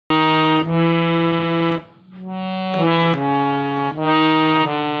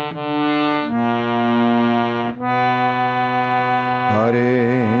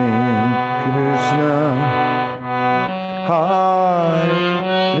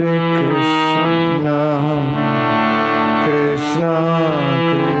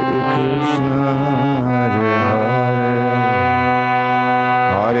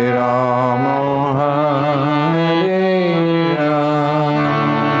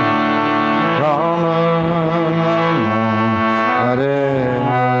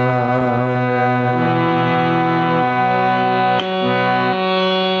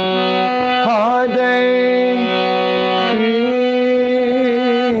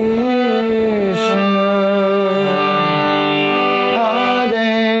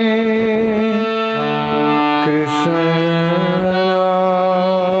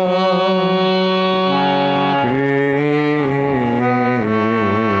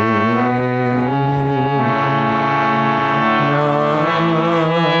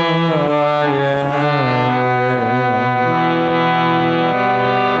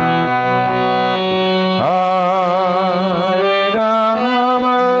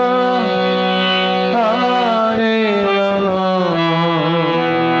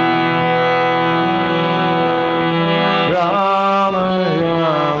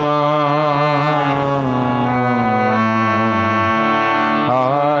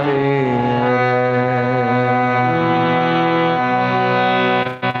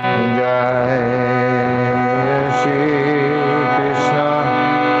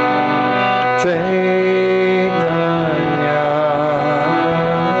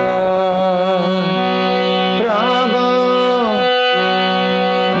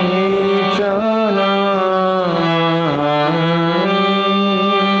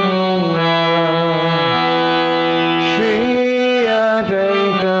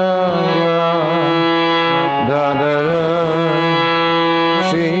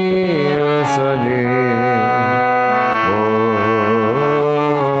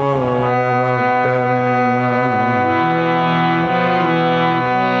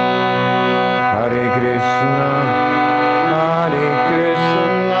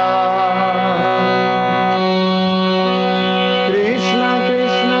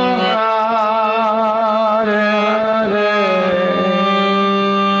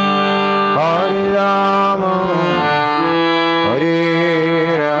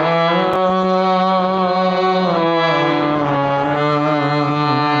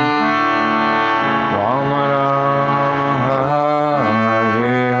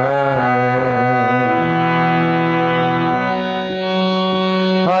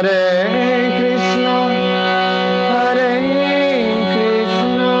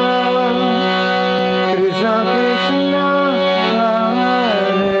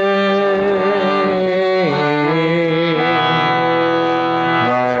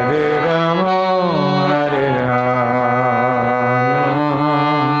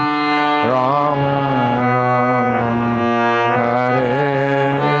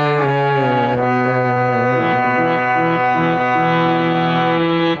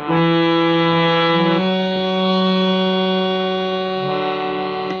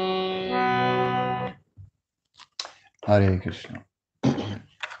Krishna.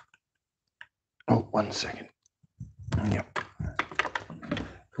 Oh, 1 second. Yep.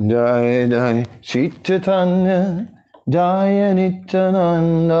 Jai Jai Shri Chaitanya Jaya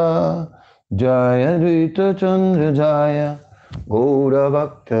Nityananda Jaya Advaita Chandra Jaya Gaura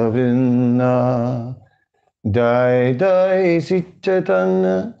Bhakta Vrinda Jai Jai Shri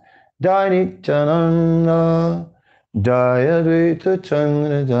Chaitanya Jaya Nityananda Jaya Advaita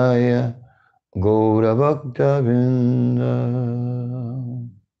Chandra Jaya Gaura Bhakta Vrinda.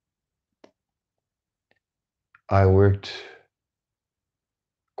 I worked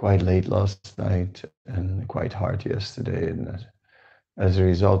quite late last night and quite hard yesterday, and as a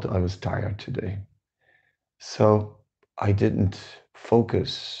result, I was tired today. So I didn't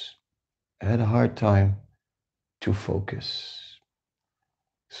focus. I had a hard time to focus.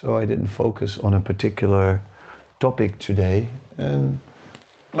 So I didn't focus on a particular topic today,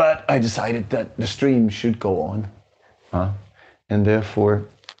 but I decided that the stream should go on. And therefore,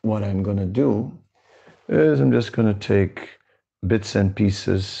 what I'm going to do is I'm just going to take bits and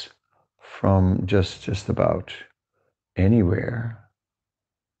pieces from just about anywhere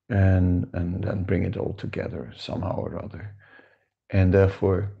and then bring it all together somehow or other. And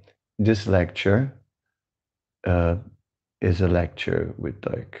therefore, this lecture is a lecture with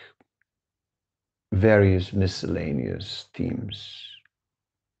like various miscellaneous themes.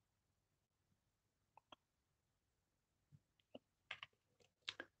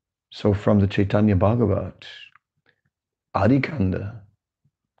 So from the Chaitanya Bhagavat, Adikanda,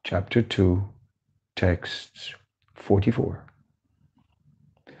 chapter 2, text 44.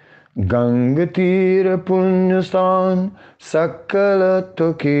 Gangatira punyastan sakala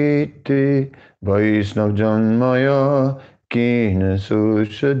tokete Vaisnav janmaya kina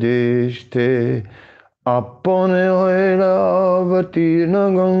sushadeshte Apone hoira avatirna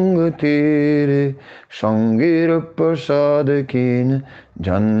gangatire Sangira prasadakina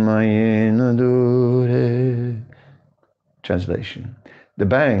janmayena dure. Translation. The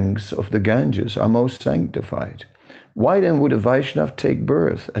banks of the Ganges are most sanctified. Why then would a Vaishnav take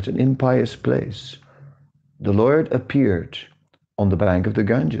birth at an impious place? The Lord appeared on the bank of the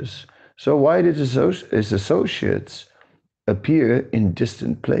Ganges. So why did his associates appear in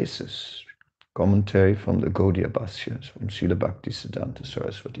distant places? Commentary from the Gaudiya Bhashyas from Srila Bhaktisiddhanta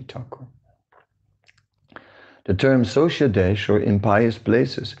Saraswati Thakur. The term Soshadesh, or impious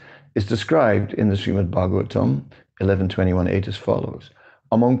places, is described in the Srimad Bhagavatam 11.21.8 as follows.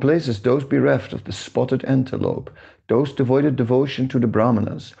 Among places, those bereft of the spotted antelope, those devoid of devotion to the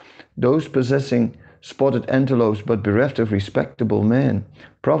Brahmanas, those possessing spotted antelopes but bereft of respectable men,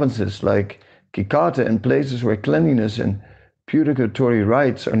 provinces like Kikata and places where cleanliness and purgatory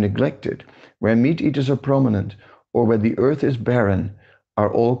rites are neglected, where meat-eaters are prominent, or where the earth is barren,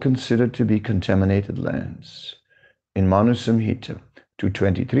 are all considered to be contaminated lands. In Manu Samhita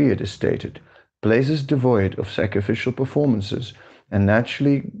 223 it is stated, places devoid of sacrificial performances and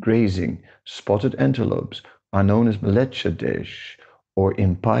naturally grazing spotted antelopes are known as Mlecha Desh, or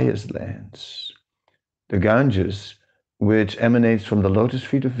impious lands. The Ganges, which emanates from the lotus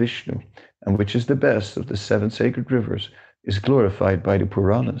feet of Vishnu, and which is the best of the 7 sacred rivers, is glorified by the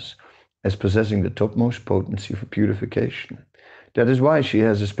Puranas as possessing the topmost potency for purification. That is why she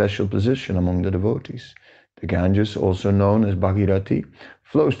has a special position among the devotees. The Ganges, also known as Bhagirathi,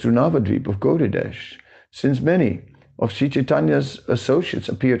 flows through Navadvip of Gaudadesh. Since many of Sri Chaitanya's associates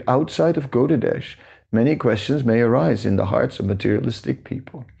appeared outside of Gaudadesh, many questions may arise in the hearts of materialistic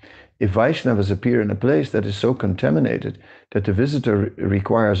people. If Vaishnavas appear in a place that is so contaminated that the visitor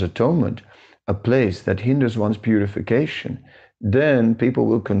requires atonement, a place that hinders one's purification, then people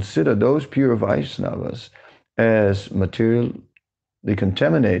will consider those pure Vaishnavas as materially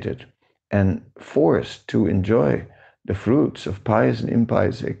contaminated and forced to enjoy the fruits of pious and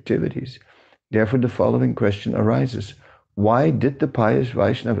impious activities. Therefore, the following question arises. Why did the pious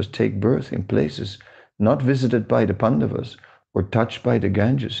Vaishnavas take birth in places not visited by the Pandavas or touched by the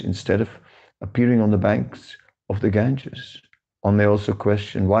Ganges instead of appearing on the banks of the Ganges? One may also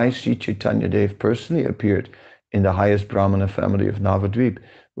question why Sri Chaitanya Dev personally appeared in the highest Brahmana family of Navadvip,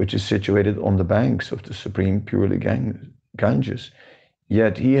 which is situated on the banks of the supreme purely Ganges.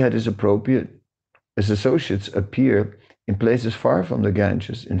 Yet he had his associates appear in places far from the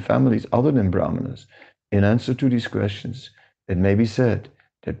Ganges, in families other than Brahmanas. In answer to these questions, it may be said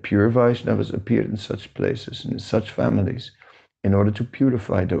that pure Vaishnavas appeared in such places and in such families in order to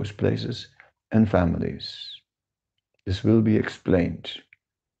purify those places and families. This will be explained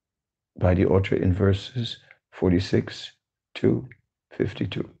by the author in verses 46 to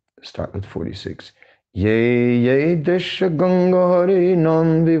 52. Start with 46. Ye ye desha ganga hari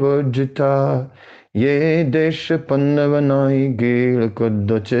nam vivajita Ye desh pannavanai gil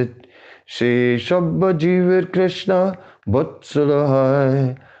kodachit, she shabba jivir Krishna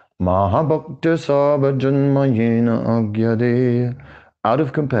vatsalahai, mahabhakta sabajanmayena agyade. Out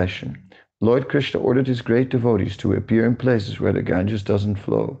of compassion, Lord Krishna ordered his great devotees to appear in places where the Ganges doesn't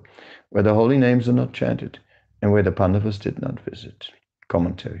flow, where the holy names are not chanted, and where the Pandavas did not visit.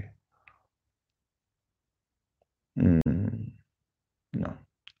 Commentary. No,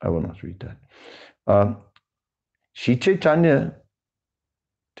 I will not read that. Sri Chaitanya,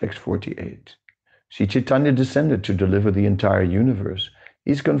 text 48. Sri Chaitanya descended to deliver the entire universe.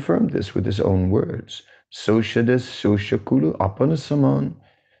 He's confirmed this with his own words. Soshades Soshakulu Apanasaman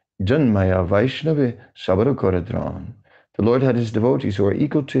Janmaya Vaishnave Sabarakoradran. The Lord had his devotees who are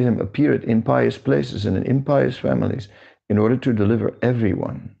equal to him appear at impious places and in impious families in order to deliver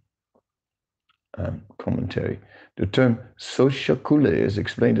everyone. Commentary. The term Soshakule is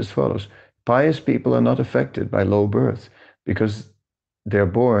explained as follows. Pious people are not affected by low birth because they're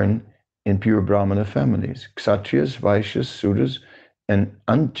born in pure Brahmana families. Kshatriyas, Vaishyas, Sudras, and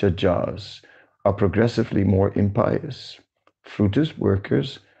Anchajas are progressively more impious. Fruitas,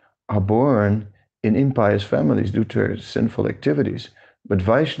 workers, are born in impious families due to their sinful activities, but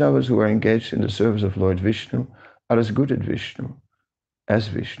Vaishnavas who are engaged in the service of Lord Vishnu are as good as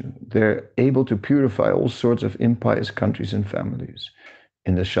Vishnu. They're able to purify all sorts of impious countries and families.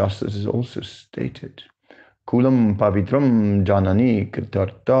 In the Shastras is also stated, Kulam pavitram janani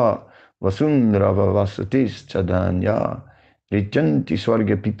kritarta vasundrava vasatis chadanya richanti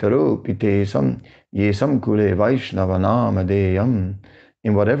swarga pitaro pitesam yesam kule vaishnava namadeyam.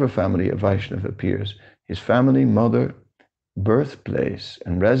 In whatever family a Vaishnava appears, his family, mother, birthplace,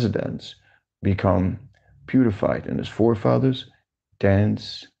 and residence become purified, and his forefathers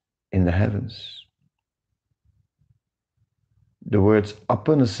dance in the heavens. The words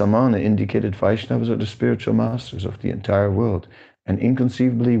Apana Samana indicated Vaishnavas are the spiritual masters of the entire world and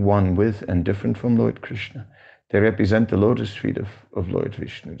inconceivably one with and different from Lord Krishna. They represent the lotus feet of Lord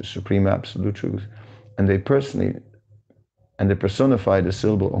Vishnu, the supreme absolute truth, and they personify the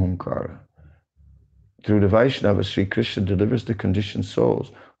syllable Omkara. Through the Vaishnavas, Sri Krishna delivers the conditioned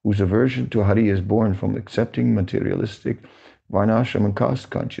souls whose aversion to Hari is born from accepting materialistic Varnashram and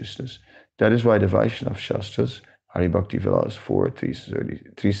caste consciousness. That is why the Vaishnava Shastras, Hari Bhakti Vilas 4,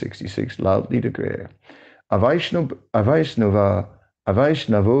 366, loudly declare, Avaishnavo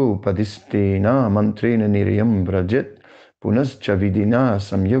padistena mantrena niriyam brajit punascha vidina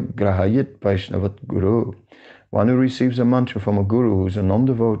samyug grahayit Vaishnavat guru. One who receives a mantra from a guru who is a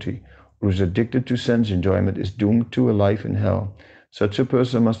non-devotee, who is addicted to sense enjoyment, is doomed to a life in hell. Such a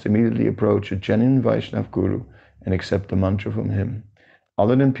person must immediately approach a genuine Vaishnava guru and accept the mantra from him.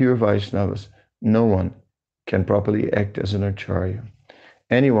 Other than pure Vaishnavas, no one can properly act as an acharya.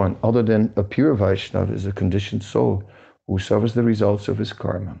 Anyone other than a pure Vaishnava is a conditioned soul who suffers the results of his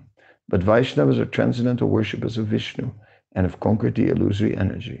karma. But Vaishnavas are transcendental worshippers of Vishnu and have conquered the illusory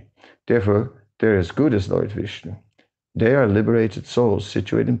energy. Therefore, they're as good as Lord Vishnu. They are liberated souls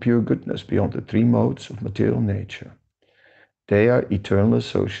situated in pure goodness beyond the three modes of material nature. They are eternal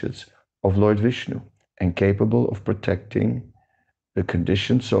associates of Lord Vishnu and capable of protecting the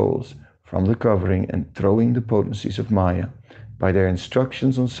conditioned souls from the covering and throwing the potencies of Maya by their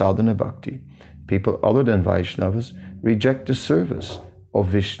instructions on sadhana bhakti. People other than Vaishnavas reject the service of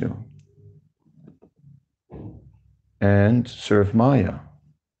Vishnu and serve Maya,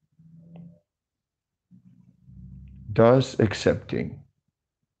 thus accepting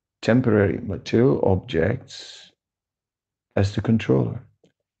temporary material objects as the controller.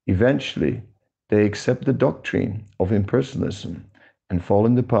 Eventually, they accept the doctrine of impersonalism and fall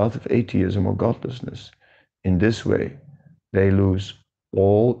in the path of atheism or godlessness. In this way, they lose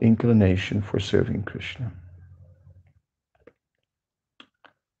all inclination for serving Krishna.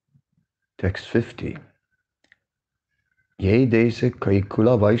 Text 50. Ye desa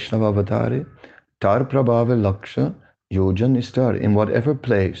kaikula Vaishnava avatare tar prabhava laksha yojan istar. In whatever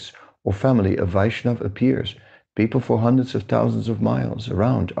place or family a Vaishnava appears, people for hundreds of thousands of miles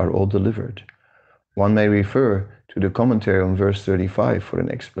around are all delivered. One may refer to the commentary on verse 35 for an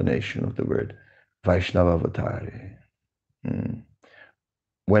explanation of the word Vaishnava avatare.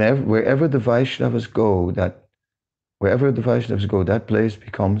 Wherever the Vaishnavas go, that place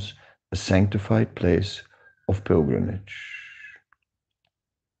becomes a sanctified place of pilgrimage.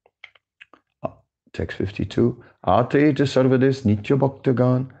 Text 52. Ateta sarvades nitya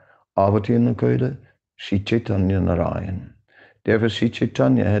bhaktagan avatina kaila Sri Chaitanya Narayan. Therefore, Sri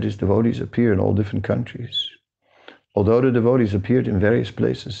Chaitanya had his devotees appear in all different countries. Although the devotees appeared in various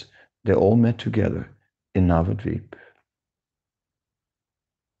places, they all met together in Navadvip.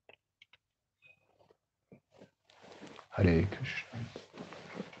 Hare Krishna.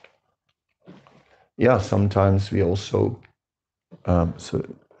 Yeah, sometimes we also, so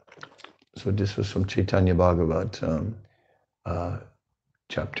this was from Chaitanya Bhagavat,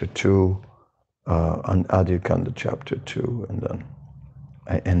 chapter 2, on Adi Kanda chapter 2, and then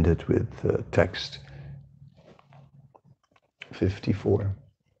I ended with text 54.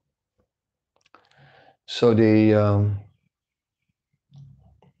 So the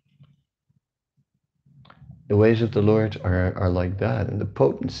ways of the Lord are like that, and the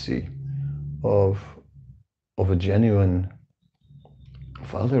potency of a genuine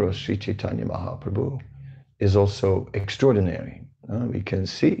follower of Sri Chaitanya Mahaprabhu is also extraordinary. We can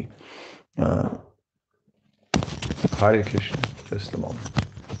see. Hare Krishna. Just a moment.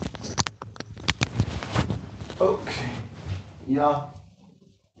 Okay. Yeah.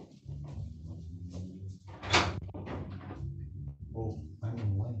 Oh, I'm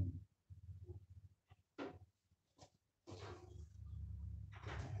in line.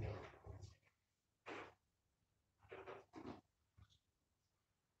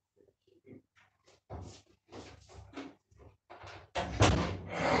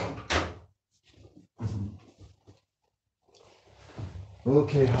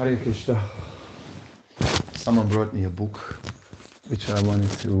 Okay, Hare Krishna. Someone brought me a book which I wanted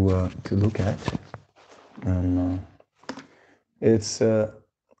to look at, and it's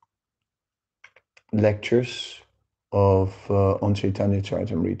lectures of on Chaitanya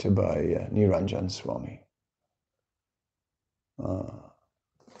Charitamrita by Niranjan Swami.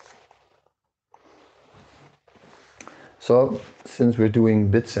 So, since we're doing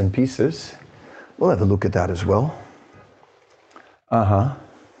bits and pieces, we'll have a look at that as well.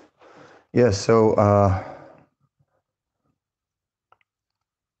 Yes, so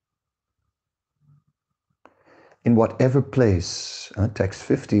in whatever place, text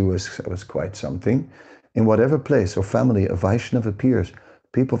 50 was quite something. In whatever place or family a Vaishnava appears,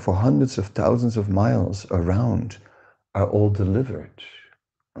 people for hundreds of thousands of miles around are all delivered.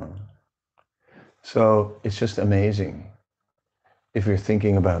 So it's just amazing if you're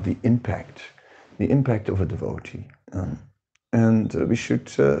thinking about the impact of a devotee. And we should,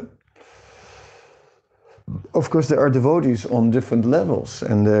 of course, there are devotees on different levels,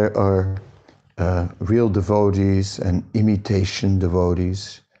 and there are real devotees and imitation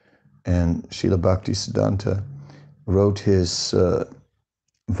devotees. And Srila Bhaktisiddhanta wrote his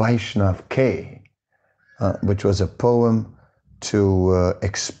Vaishnav K, which was a poem to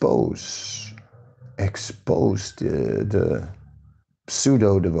expose the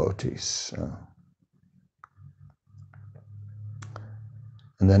pseudo devotees.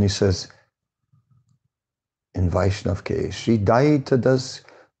 And then he says in Vaishnav K, Shri Daita das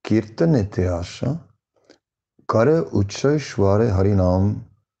Kirtan Ityasa Kara Utsay Shware Harinam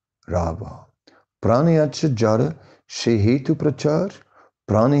Rava Pranayacha Jara Shehetu Prachar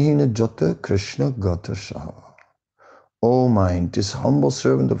Pranahina Jata Krishna Gata Sava. O mind, this humble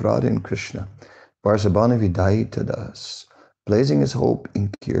servant of Radha and Krishna, Varsabhana Vidaita Das, placing his hope in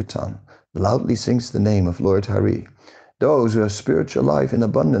Kirtan, loudly sings the name of Lord Hari. Those who have spiritual life in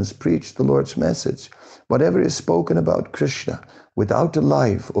abundance preach the Lord's message. Whatever is spoken about Krishna without the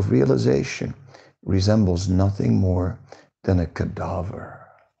life of realization resembles nothing more than a cadaver.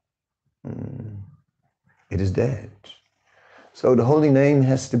 It is dead. So the holy name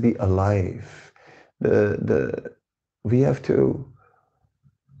has to be alive. We have to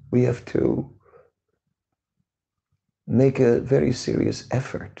make a very serious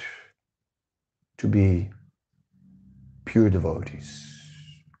effort to be pure devotees.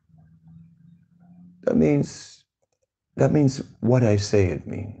 That means what I say it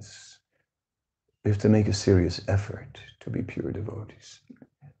means. We have to make a serious effort to be pure devotees.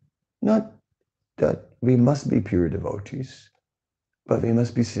 Not that we must be pure devotees, but we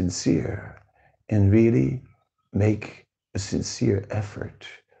must be sincere and really make a sincere effort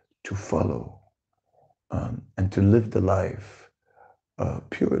to follow and to live the life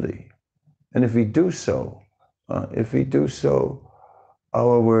purely. And if we do so,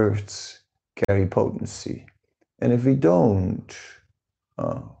 our words carry potency. And if we don't,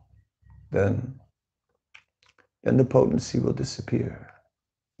 then the potency will disappear.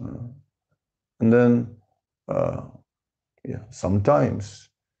 And then, sometimes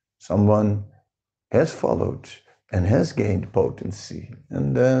someone has followed and has gained potency,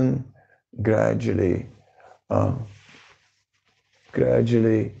 and then gradually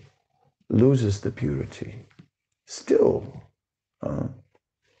loses the purity. Still,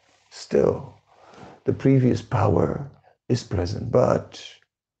 the previous power is present, but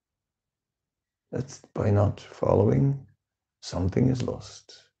that's by not following, something is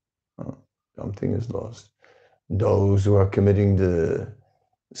lost. Something is lost. those who are committing the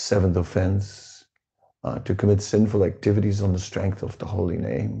seventh offense, to commit sinful activities on the strength of the holy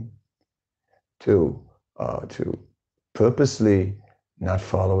name, to purposely not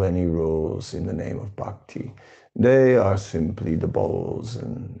follow any rules in the name of bhakti. They are simply the bowls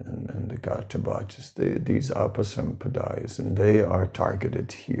and the Garbhas. These are Pasampadayas, and they are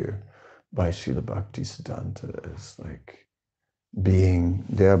targeted here by Srila Bhaktisiddhanta as like being,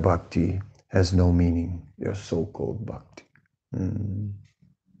 their bhakti has no meaning, their so-called bhakti.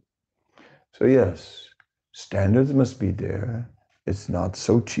 So yes, standards must be there. It's not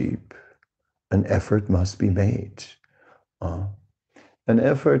so cheap. An effort must be made. An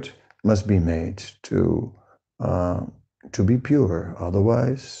effort must be made to be pure.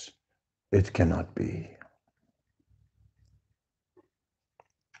 Otherwise, it cannot be.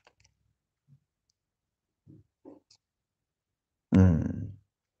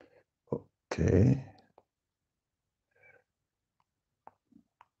 Okay.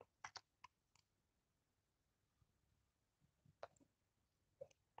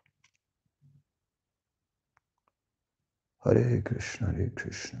 Hare Krishna, Hare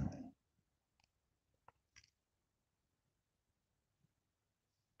Krishna.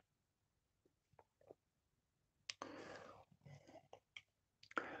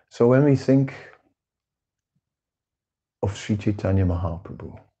 So when we think of Sri Chaitanya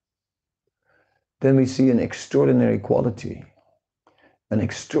Mahaprabhu, then we see an extraordinary quality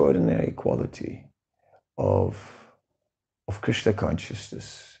of Krishna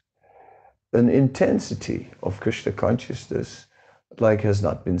consciousness, an intensity of Krishna consciousness like has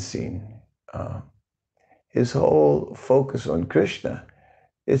not been seen. His whole focus on Krishna,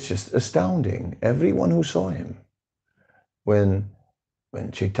 it's just astounding. Everyone who saw him, when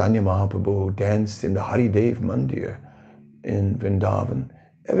Chaitanya Mahaprabhu danced in the Haridev Mandir in Vrindavan,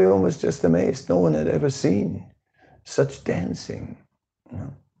 everyone was just amazed. No one had ever seen such dancing.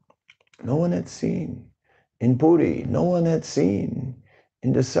 No one had seen. In Puri, no one had seen.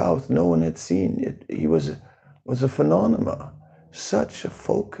 In the south, no one had seen it. He was a phenomenon. Such a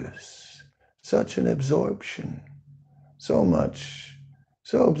focus, such an absorption, so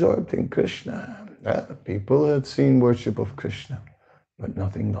absorbed in Krishna. People had seen worship of Krishna, but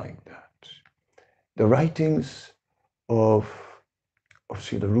nothing like that. The writings of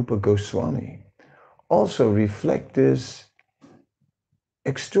Srila Rupa Goswami also reflect this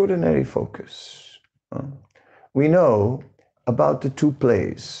extraordinary focus. We know about the two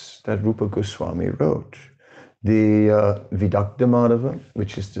plays that Rupa Goswami wrote. The Vidagdha Madhava,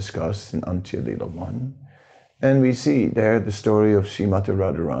 which is discussed in Antya Lila 1. And we see there the story of Srimati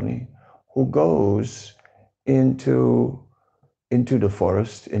Radharani, who goes into the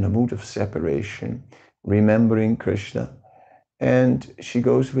forest in a mood of separation, remembering Krishna. And she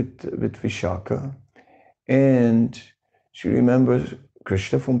goes with Vishaka, and she remembers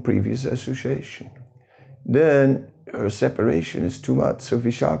Krishna from previous association. Then her separation is too much, so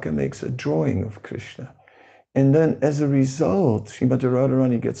Vishaka makes a drawing of Krishna. And then as a result, Srimati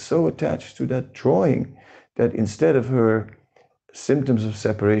Radharani gets so attached to that drawing that instead of her symptoms of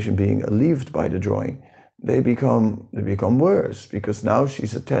separation being alleviated by the drawing, they become worse, because now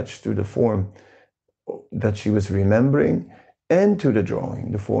she's attached to the form that she was remembering and to the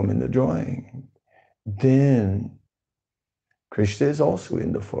drawing, the form in the drawing. Then Krishna is also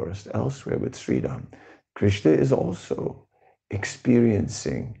in the forest elsewhere with Sridham. Krishna is also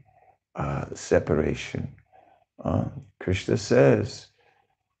experiencing separation. Krishna says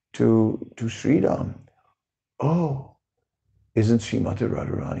to Sridham, "Oh, isn't Srimati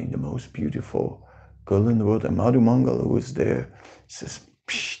Radharani the most beautiful girl in the world?" And Madhu Mangala, who is there, says,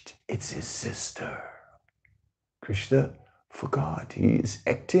 "Psht, it's his sister." Krishna forgot. He is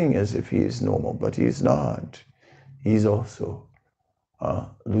acting as if he is normal, but he is not. He's also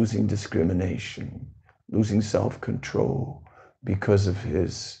losing discrimination, losing self-control because of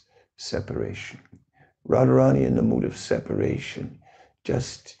his separation. Radharani in the mood of separation,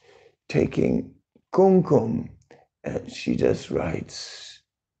 just taking kumkum, and she just writes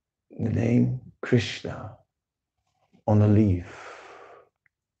the name Krishna on a leaf.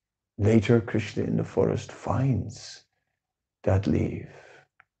 Later, Krishna in the forest finds that leaf,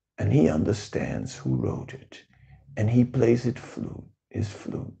 and he understands who wrote it, and he plays his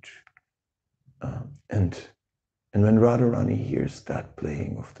flute. And when Radharani hears that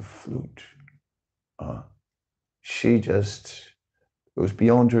playing of the flute, she just goes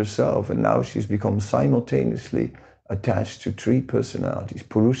beyond herself, and now she's become simultaneously attached to three personalities.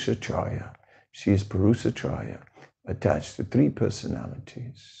 Purusha-chaya. She is Purusha-chaya, attached to three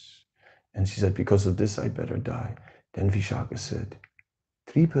personalities. And she said, because of this, I'd better die. Then Vishaka said,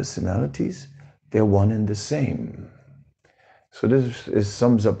 3 personalities? they're one and the same. So this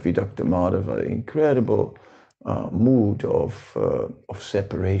sums up Vidakta Madhava, an incredible mood of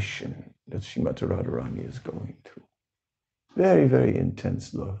separation that Srimati Radharani is going through. Very, very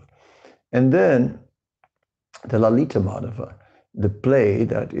intense love. And then the Lalita Madhava, the play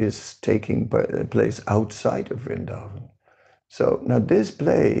that is taking place outside of Vrindavan. So now this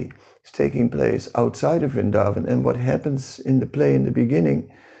play is taking place outside of Vrindavan, and what happens in the play in the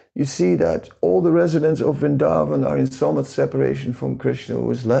beginning, you see that all the residents of Vrindavan are in so much separation from Krishna who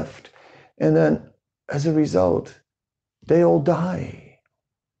is left, and then as a result, they all die.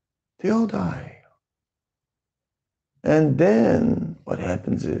 They all die. And then what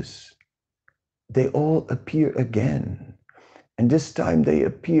happens is they all appear again. And this time they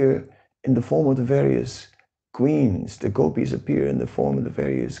appear in the form of the various queens. The gopis appear in the form of the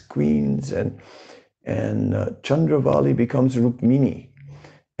various queens, and Chandravali becomes Rukmini,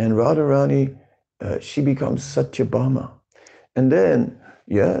 and Radharani, she becomes Satyabhama. And then,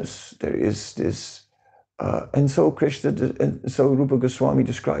 yes, there is this, and so Rupa Goswami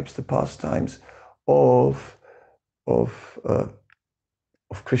describes the pastimes of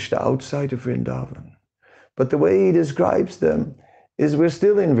Krishna outside of Vrindavan. But the way he describes them is we're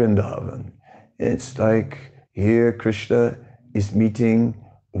still in Vrindavan. It's like here Krishna is meeting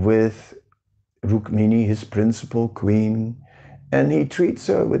with Rukmini, his principal queen, and he treats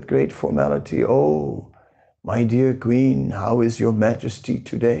her with great formality. Oh, my dear queen, how is your majesty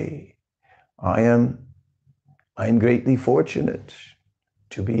today? I am greatly fortunate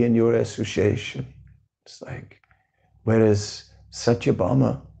to be in your association. It's like, whereas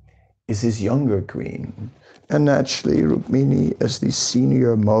Satyabhama is his younger queen. And naturally, Rukmini, as the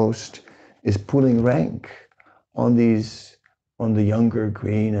senior most, is pulling rank on the younger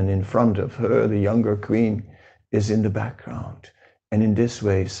queen, and in front of her, the younger queen is in the background. And in this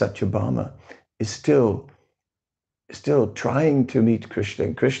way, Satyabhama is still trying to meet Krishna,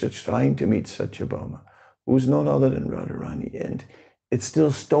 and Krishna is trying to meet Satyabhama, who's none other than Radharani. And it's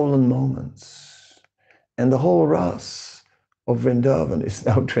still stolen moments. And the whole ras of Vrindavan is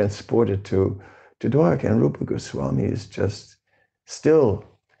now transported to Dwarka, and Rupa Goswami is just still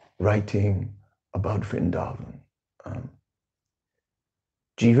writing about Vrindavan.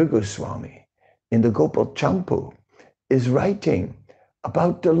 Jiva Goswami in the Gopal Champu is writing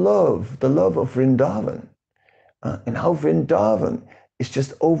about the love of Vrindavan, and how Vrindavan is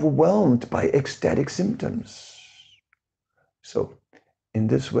just overwhelmed by ecstatic symptoms. So in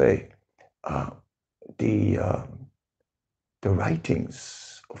this way, the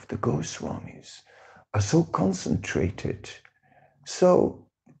writings of the Goswamis are so concentrated, so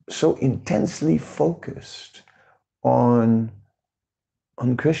intensely focused on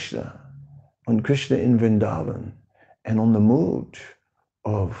Krishna in Vrindavan, and on the mood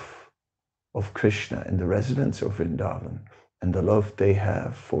of Krishna and the residents of Vrindavan, and the love they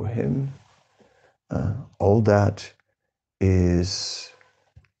have for him. All that is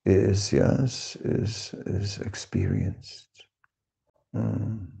experienced.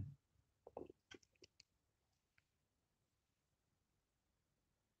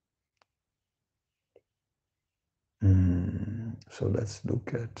 So let's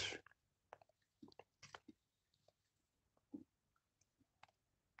look at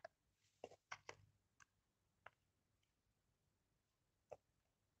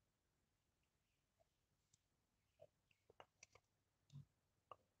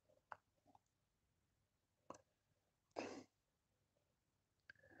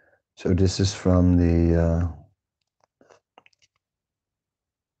so this is from the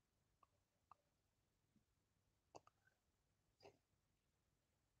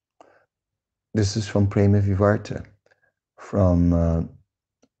this is from Prema Vivarta, from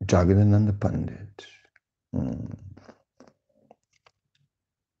Jagadananda Pandit,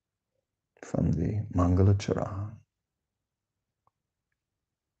 from the Mangala Charan.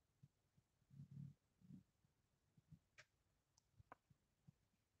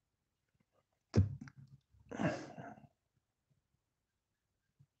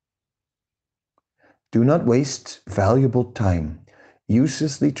 Do not waste valuable time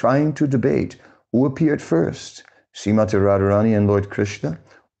uselessly trying to debate who appeared first, Srimati Radharani and Lord Krishna,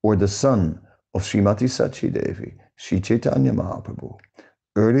 or the son of Srimati Sachidevi, Sri Chaitanya Mahaprabhu.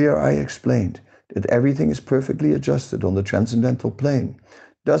 Earlier I explained that everything is perfectly adjusted on the transcendental plane.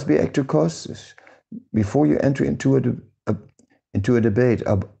 Thus be extra cautious before you enter into a debate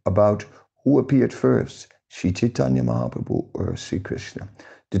about who appeared first, Sri Chaitanya Mahaprabhu or Sri Krishna.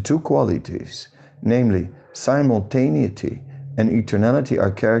 The two qualities, namely simultaneity and eternality,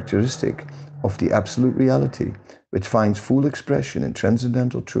 are characteristic of the absolute reality, which finds full expression in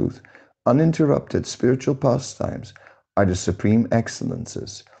transcendental truth uninterrupted spiritual pastimes are the supreme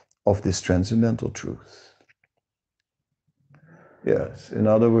excellences of this transcendental truth. Yes, in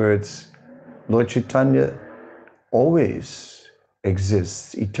other words, Lord Chaitanya always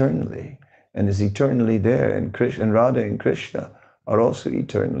exists eternally and is eternally there, and Krishna and Radha and Krishna are also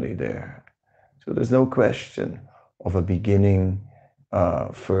eternally there. So there's no question of a beginning.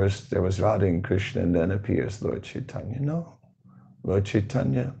 First there was Radha and Krishna, and then appears Lord Chaitanya. No, Lord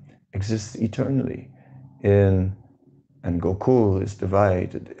Chaitanya exists eternally, and Gokul is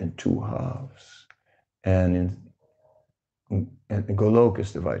divided in two halves, and Golok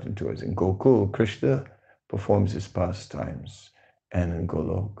is divided into halves. In Gokul, Krishna performs his pastimes, and in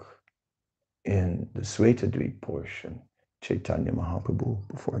Golok, in the Svetadvip portion, Chaitanya Mahaprabhu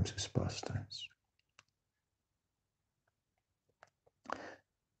performs his pastimes.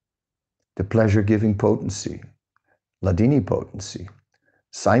 The pleasure-giving potency, Hladini potency,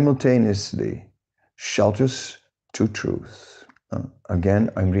 simultaneously shelters to truth.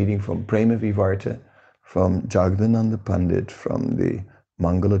 Again, I'm reading from Prema Vivarta, from Jagadananda Pandit, from the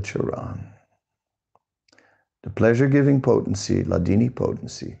Mangala Charan. The pleasure-giving potency, Hladini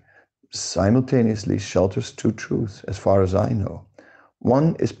potency, simultaneously shelters two truths, as far as I know.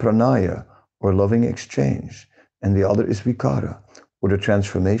 One is pranaya, or loving exchange, and the other is vikara, or the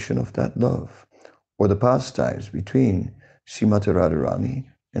transformation of that love, or the pastimes between Srimati Radharani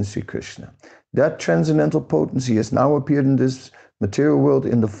and Sri Krishna. That transcendental potency has now appeared in this material world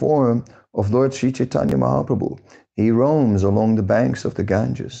in the form of Lord Sri Chaitanya Mahaprabhu. He roams along the banks of the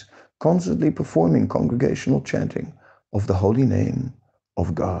Ganges, constantly performing congregational chanting of the holy name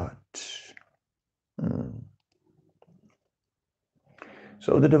of God.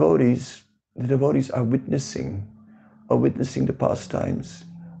 So the devotees are witnessing the pastimes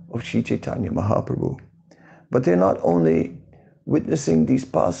of Sri Chaitanya Mahaprabhu. But they're not only witnessing these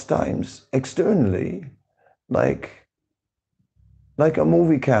pastimes externally, like a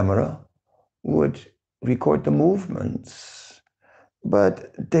movie camera would record the movements,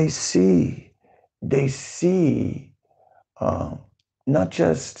 but they see not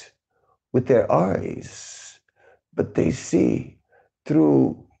just with their eyes, but they see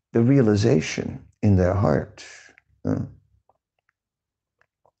through the realization in their heart.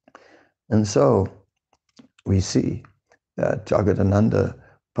 And so we see that Jagadananda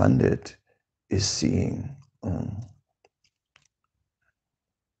Pandit is seeing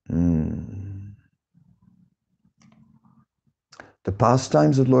the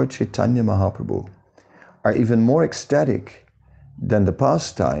pastimes of Lord Chaitanya Mahaprabhu are even more ecstatic than the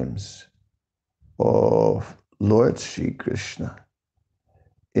pastimes of Lord Sri Krishna.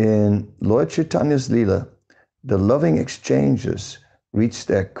 In Lord Chaitanya's Leela, the loving exchanges reach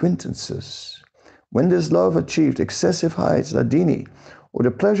their quintances. When this love achieved excessive heights, Hladini, or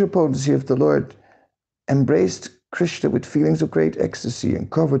the pleasure potency of the Lord, embraced Krishna with feelings of great ecstasy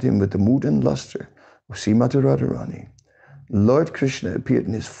and covered him with the mood and luster of Srimati Radharani. Lord Krishna appeared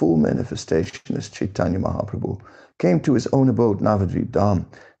in his full manifestation as Chaitanya Mahaprabhu, came to his own abode, Navadvip Dham,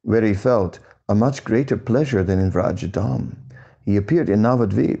 where he felt a much greater pleasure than in Vrajadham. He appeared in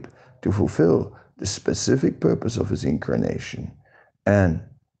Navadvip to fulfill the specific purpose of his incarnation and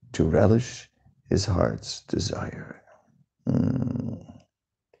to relish his heart's desire.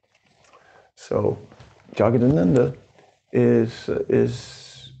 So Jagadananda is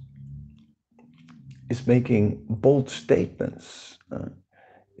making bold statements,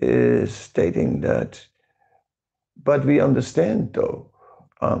 is stating that, but we understand though,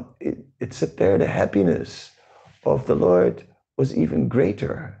 it said there the happiness of the Lord was even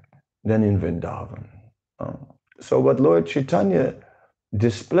greater than in Vrindavan. So what Lord Chaitanya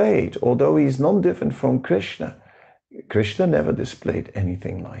displayed, although he's non-different from Krishna, Krishna never displayed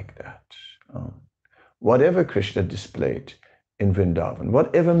anything like that. Whatever Krishna displayed in Vrindavan,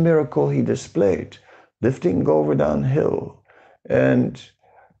 whatever miracle he displayed, lifting Govardhan hill, and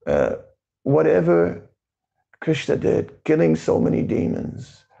whatever Krishna did, killing so many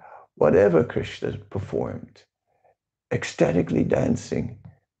demons, whatever Krishna performed, ecstatically dancing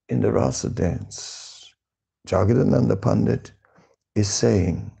in the rasa dance, Jagadananda Pandit is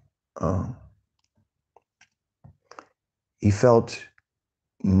saying he felt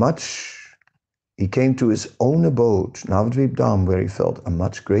he came to his own abode, Navadvip Dham, where he felt a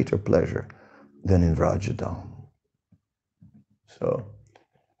much greater pleasure than in Vrajadham. So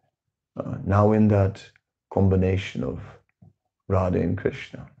now in that combination of Radha and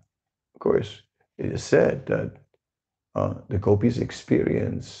Krishna, of course, it is said that the gopis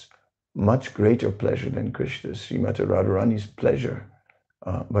experience much greater pleasure than Krishna. Srimati Radharani's pleasure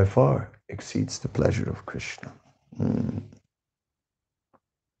by far exceeds the pleasure of Krishna.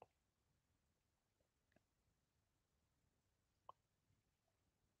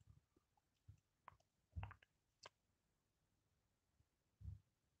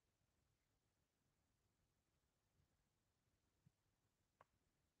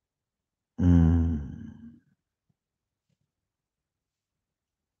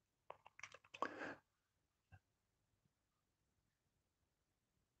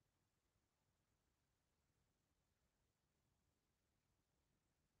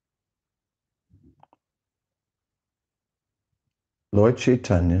 Lord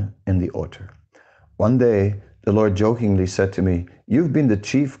Chaitanya and the Otter. One day, the Lord jokingly said to me, "You've been the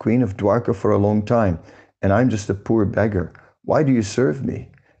chief queen of Dwarka for a long time, and I'm just a poor beggar. Why do you serve me?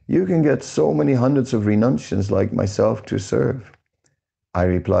 You can get so many hundreds of renunciants like myself to serve." I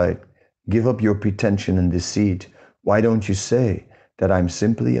replied, "Give up your pretension and deceit. Why don't you say that I'm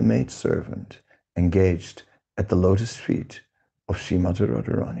simply a maidservant engaged at the lotus feet of Srimati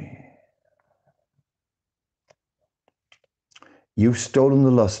Radharani? You've stolen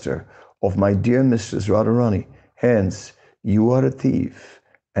the luster of my dear mistress Radharani. Hence, you are a thief,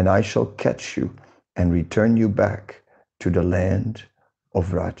 and I shall catch you and return you back to the land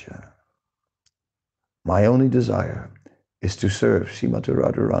of Raja. My only desire is to serve Srimati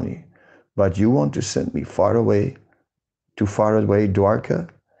Radharani, but you want to send me far away Dwarka?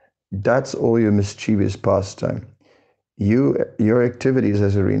 That's all your mischievous pastime. Your activities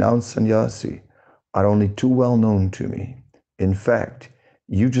as a renowned sannyasi are only too well known to me. In fact,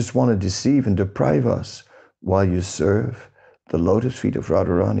 you just want to deceive and deprive us while you serve the lotus feet of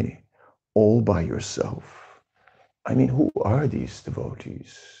Radharani all by yourself." I mean, who are these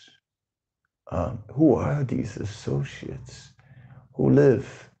devotees? Who are these associates who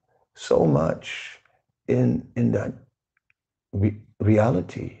live so much in that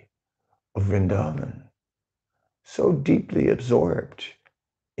reality of Vrindavan, so deeply absorbed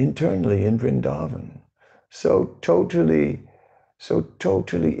internally in Vrindavan, so totally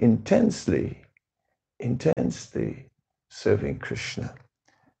intensely serving Krishna?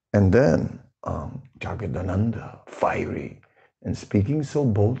 And then Jagadananda, fiery and speaking so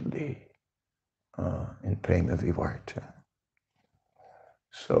boldly in Prema Vivarta.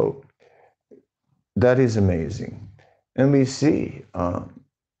 So that is amazing. And we see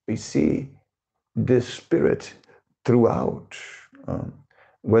this spirit throughout,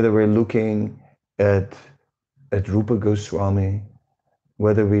 whether we're looking at Rupa Goswami,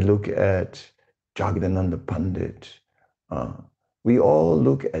 whether we look at Jagadananda Pandit, we all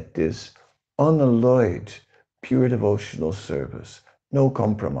look at this unalloyed, pure devotional service, no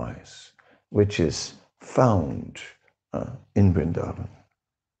compromise, which is found in Vrindavan.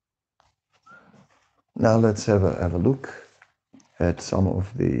 Now let's have a look at some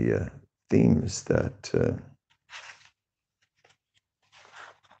of the themes that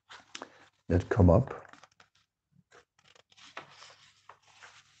come up.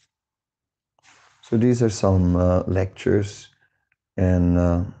 So these are some lectures,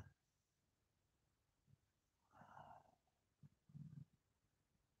 and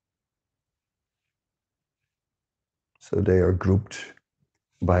so they are grouped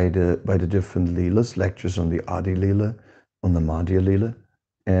by the different leelas, lectures on the Adi Leela, on the Madhya Leela,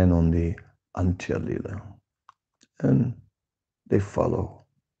 and on the Antya Leela. And they follow.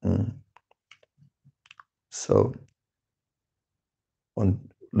 So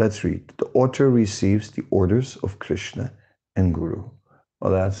let's read. The otter receives the orders of Krishna and Guru.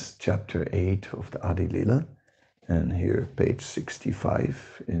 Well, that's chapter 8 of the Adi Leela. And here, page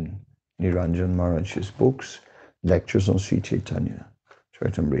 65 in Niranjan Maharaj's books, Lectures on Sri Chaitanya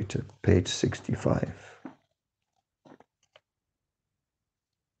Charitamrita, page 65.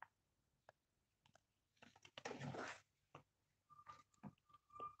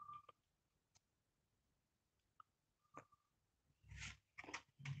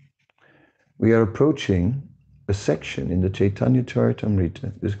 We are approaching a section in the Chaitanya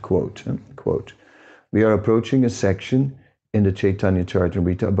Charitamrita, this quote, we are approaching a section in the Chaitanya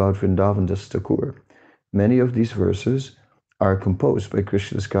Charitamrita about Vrindavan Das Thakur. Many of these verses are composed by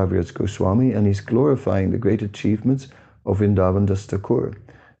Krishnadas Kaviraj Goswami, and he's glorifying the great achievements of Vrindavan Das Thakur.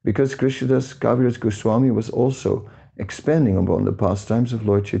 Because Krishnadas Kaviraj Goswami was also expanding upon the pastimes of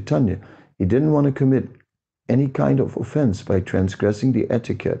Lord Chaitanya, he didn't want to commit any kind of offense by transgressing the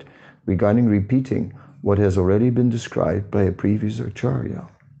etiquette regarding repeating what has already been described by a previous acharya.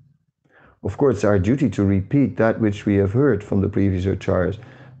 Of course, it's our duty to repeat that which we have heard from the previous acharyas,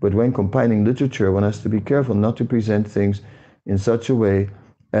 but when compiling literature, one has to be careful not to present things in such a way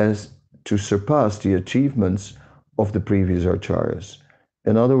as to surpass the achievements of the previous acharyas.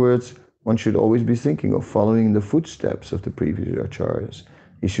 In other words, one should always be thinking of following the footsteps of the previous acharyas.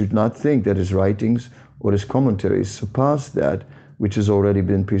 He should not think that his writings or his commentaries surpass that which has already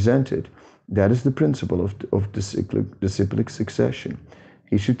been presented. That is the principle of disciplic succession.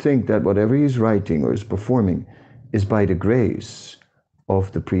 He should think that whatever he is writing or is performing is by the grace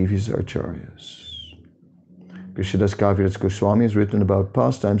of the previous acharyas. Krishnadas Kaviraj Goswami has written about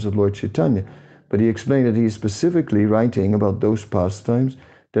pastimes of Lord Chaitanya, but he explained that he is specifically writing about those pastimes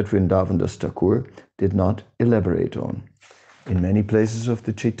that Vrindavan Das Thakur did not elaborate on. In many places of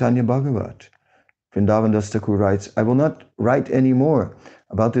the Chaitanya Bhagavat, Vrindavan Das Thakur writes, I will not write any more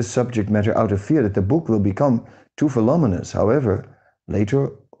about this subject matter out of fear that the book will become too voluminous. However, later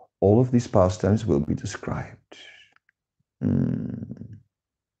all of these pastimes will be described.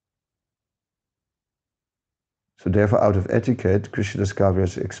 So therefore, out of etiquette, Krishnadas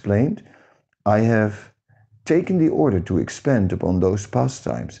Kaviraj explained, I have taken the order to expand upon those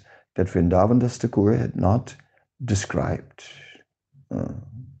pastimes that Vrindavan Das Thakur had not described.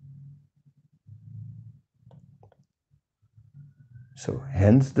 So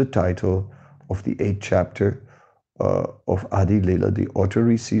hence the title of the 8th chapter of Adi Lila. The author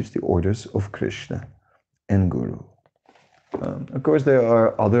receives the orders of Krishna and Guru. Of course, there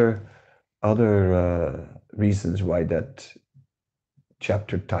are other reasons why that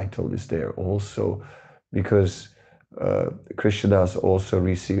chapter title is there also, because Krishnadas also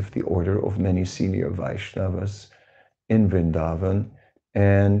received the order of many senior Vaishnavas in Vrindavan,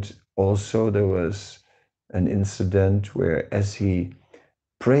 and also there was an incident where, as he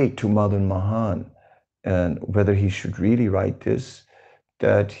prayed to Madan Mohan and whether he should really write this,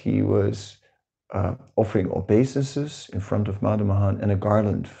 that he was offering obeisances in front of Madan Mohan, and a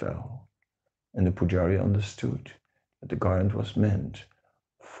garland fell. And the Pujari understood that the garland was meant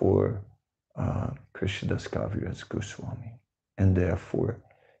for Krishnadas Kaviraj Goswami. And therefore,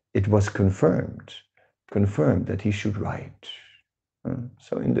 it was confirmed that he should write.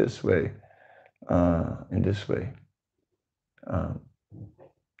 So in this way,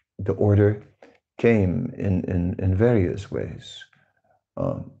 the order came in various ways.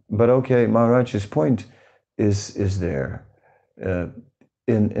 But okay, Maharaj's point is there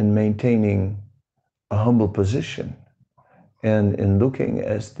in maintaining a humble position, and in looking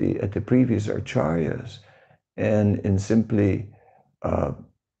at the previous acharyas, and in simply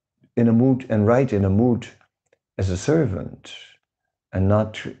in a mood, and write in a mood as a servant, and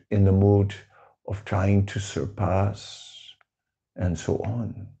not in the mood of trying to surpass and so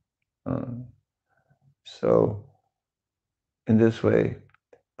on. So in this way,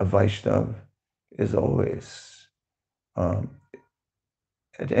 a Vaishnav is always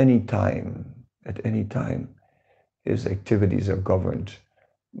at any time, his activities are governed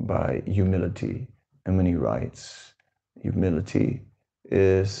by humility. And when he writes, humility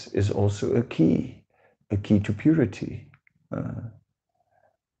is also a key to purity.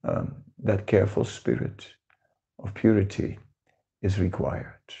 That careful spirit of purity is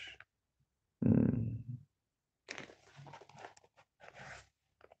required.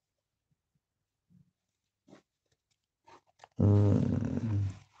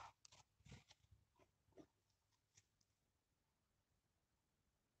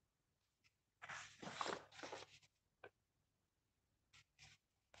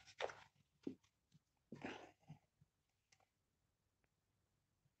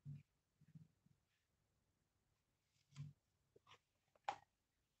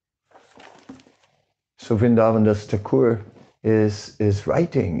 So Vrindavan Das Thakur is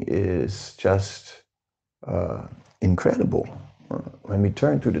writing is just incredible. When we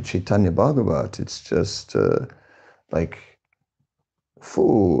turn to the Chaitanya Bhagavat, it's just like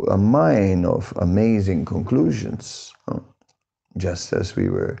full, a mine of amazing conclusions, just as we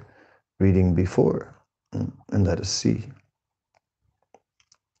were reading before. And let us see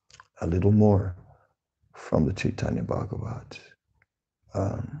a little more from the Chaitanya Bhagavat.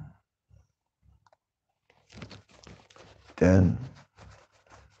 Then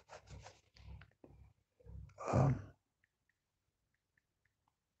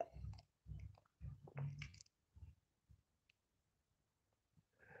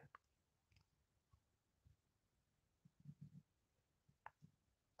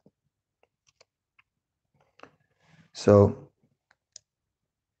so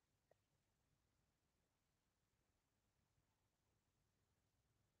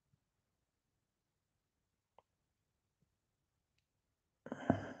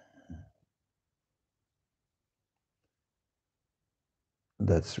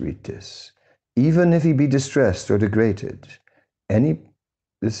let's read this. Even if he be distressed or degraded,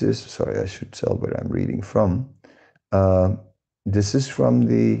 this is, sorry, I should tell where I'm reading from. This is from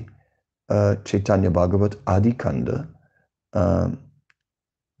the Chaitanya Bhagavat Adi Kanda,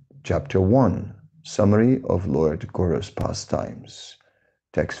 chapter 1, summary of Lord Gaura's pastimes,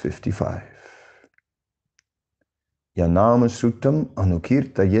 text 55. Yanama Suttam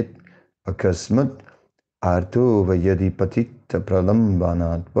Anukirtayet Akasmat Arto Vayadi Patitta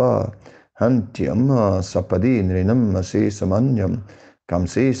Pralambanatva Hantyam Sapadi Nrinam Ase Samanyam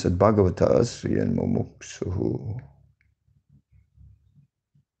Kamse Sad Bhagavata Asriyan Mumuksuhu.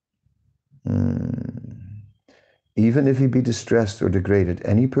 Even if he be distressed or degraded,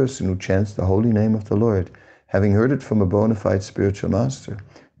 any person who chants the holy name of the Lord, having heard it from a bona fide spiritual master,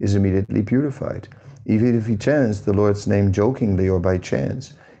 is immediately purified. Even if he chants the Lord's name jokingly or by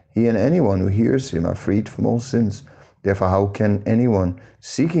chance, he and anyone who hears him are freed from all sins. Therefore, how can anyone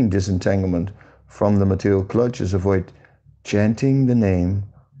seeking disentanglement from the material clutches avoid chanting the name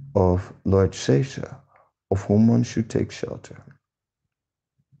of Lord Sesha, of whom one should take shelter?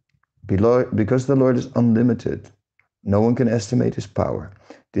 Because the Lord is unlimited, no one can estimate his power.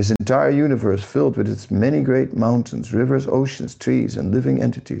 This entire universe, filled with its many great mountains, rivers, oceans, trees, and living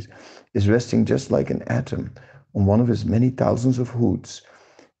entities, is resting just like an atom on one of his many thousands of hoods.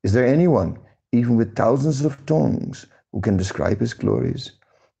 Is there anyone, even with thousands of tongues, who can describe his glories?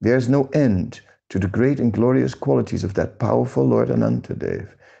 There is no end to the great and glorious qualities of that powerful Lord Anantadev.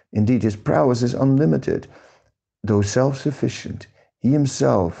 Indeed, his prowess is unlimited. Though self-sufficient, he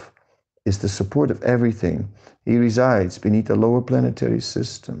himself is the support of everything. He resides beneath the lower planetary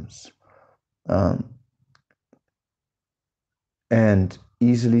systems and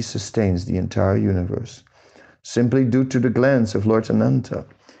easily sustains the entire universe. Simply due to the glance of Lord Ananta,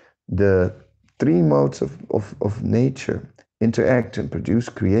 the three modes of nature interact and produce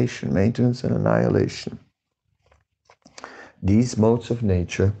creation, maintenance, and annihilation. These modes of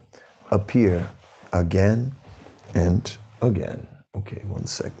nature appear again and again. Okay, one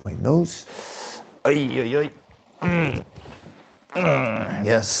sec, my nose. Ay, ay, ay.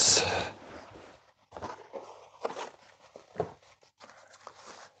 Yes.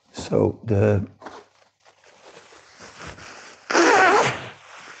 So the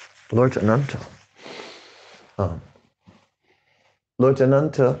Lord Ananta, Lord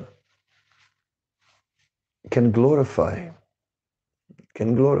Ananta can glorify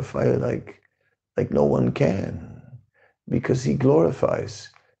like no one can, because he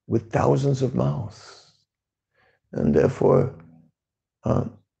glorifies with thousands of mouths, and therefore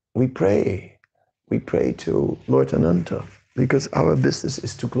we pray to Lord Ananta, because our business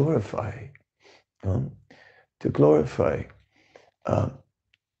is to glorify, to glorify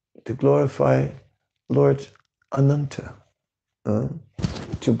Lord Ananta,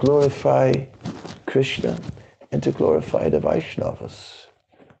 to glorify Krishna, and to glorify the Vaishnavas.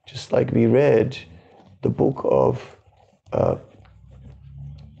 Just like we read the book of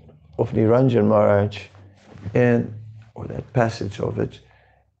Niranjan Maharaj, or that passage of it,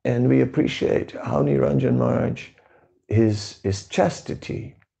 and we appreciate how Niranjan Maharaj, his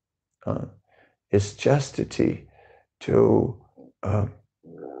chastity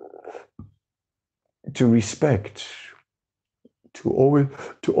to respect, to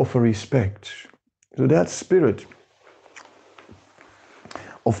offer respect. So that spirit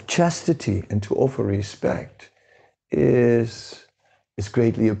of chastity and to offer respect is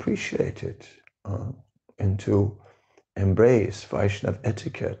greatly appreciated, and to embrace Vaishnav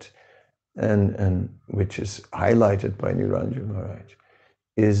etiquette, and which is highlighted by Niranjan Maharaj,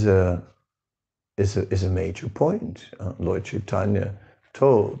 is a major point. Lord Chaitanya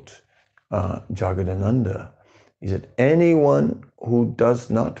told Jagadananda, he said, anyone who does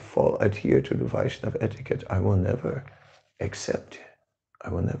not adhere to the Vaishnav etiquette, I will never accept. I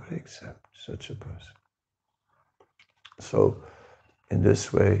will never accept such a person. So, in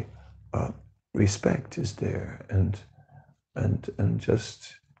this way, respect is there, and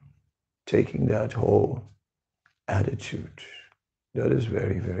just taking that whole attitude, that is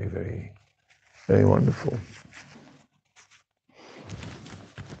very, very, very, very wonderful.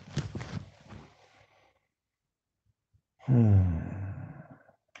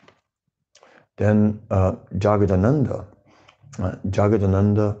 Then Jagadananda,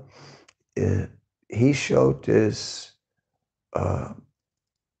 he showed this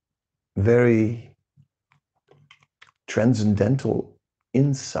very transcendental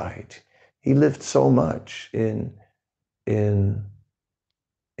insight. He lived so much in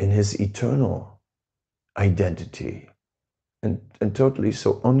his eternal identity, and totally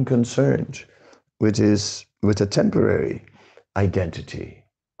so unconcerned with a temporary identity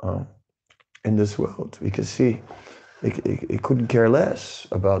in this world, because he couldn't care less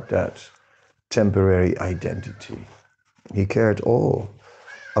about that temporary identity. He cared all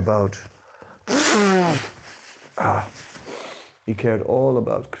about he cared all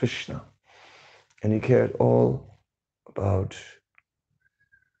about Krishna, and he cared all about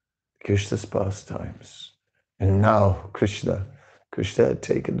Krishna's pastimes. And now Krishna had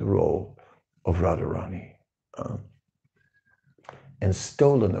taken the role of Radharani, and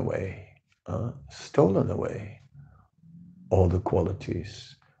stolen away all the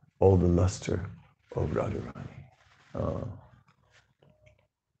qualities, all the luster of Radharani.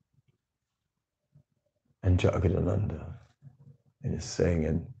 and Jagadananda. And he's saying,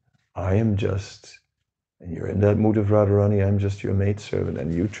 and I am just, and you're in that mood of Radharani, I'm just your maidservant,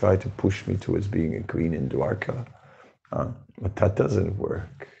 and you try to push me towards being a queen in Dwarka. But that doesn't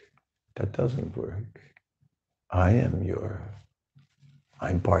work. That doesn't work. I'm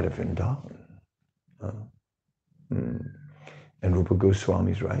part of Vrindavan. And Rupa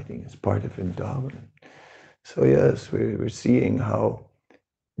Goswami's writing is part of Vrindavan. So yes, we're seeing how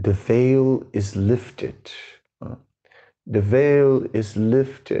the veil is lifted. The veil is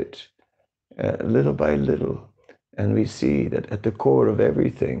lifted little by little. And we see that at the core of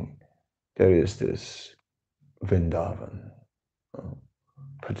everything, there is this Vrindavan.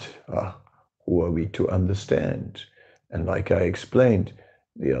 But who are we to understand? And like I explained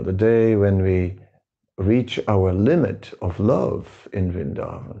the other day, when we reach our limit of love in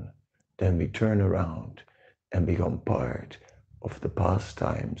Vrindavan, then we turn around and become part of the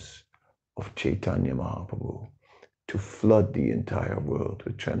pastimes of Chaitanya Mahaprabhu to flood the entire world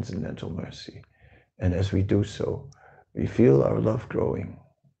with transcendental mercy. And as we do so, we feel our love growing.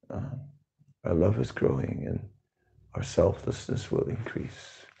 Our love is growing and our selflessness will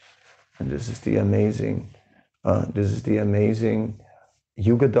increase. And this is the amazing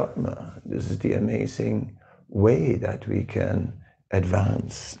Yuga Dharma. This is the amazing way that we can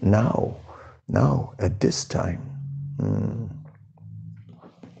advance now at this time.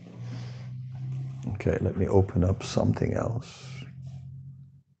 Okay, let me open up something else.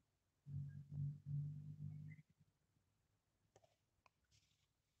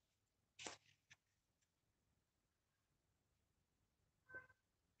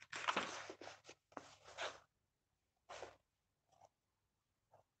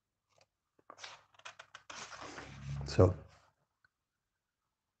 So,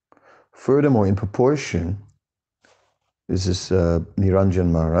 furthermore, in proportion, this is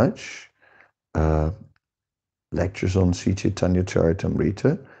Niranjan Maharaj, Lectures on Sri Chaitanya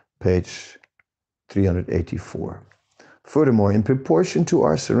Charitamrita, page 384. Furthermore, in proportion to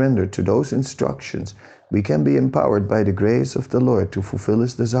our surrender to those instructions, we can be empowered by the grace of the Lord to fulfill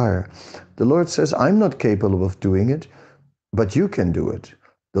His desire. The Lord says, I'm not capable of doing it, but you can do it.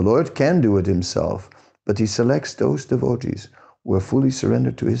 The Lord can do it Himself, but He selects those devotees who are fully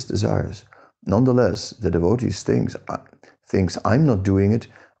surrendered to His desires. Nonetheless, the devotees thinks I'm not doing it,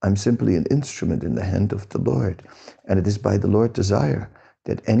 I'm simply an instrument in the hand of the Lord. And it is by the Lord's desire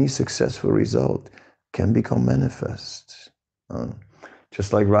that any successful result can become manifest.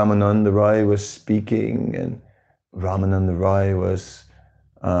 Just like Ramananda Rai was speaking, and Ramananda Rai was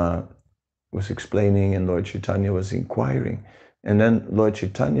explaining, and Lord Chaitanya was inquiring. And then Lord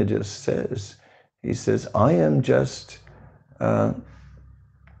Chaitanya just says, he says, I am just,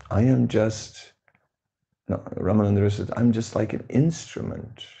 Ramananda says, I'm just like an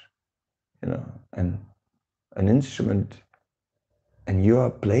instrument, and an instrument, and you are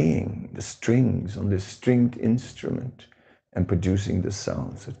playing the strings on this stringed instrument and producing the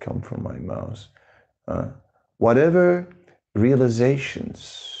sounds that come from my mouth. Whatever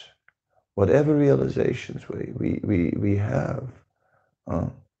realizations we have,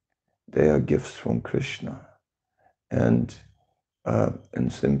 they are gifts from Krishna, and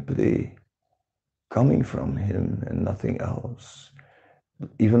simply coming from Him and nothing else.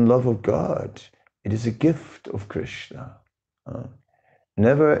 Even love of God, it is a gift of Krishna.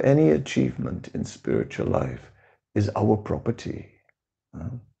 Never any achievement in spiritual life is our property.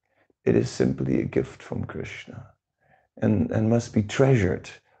 It is simply a gift from Krishna, and must be treasured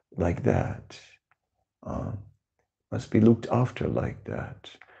like that, must be looked after like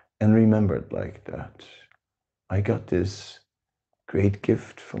that, and remembered like that. I got this great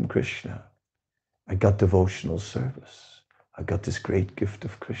gift from Krishna. I got devotional service. I got this great gift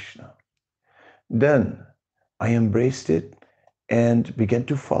of Krishna. Then I embraced it and began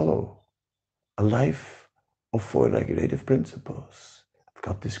to follow a life of four regulative principles. I've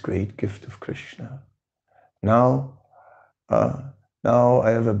got this great gift of Krishna. Now I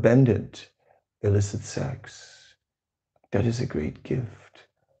have abandoned illicit sex. That is a great gift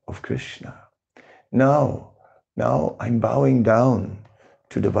of Krishna. Now I'm bowing down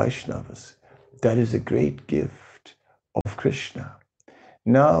to the Vaishnavas. That is a great gift of Krishna.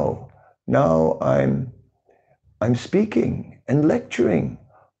 Now I'm speaking and lecturing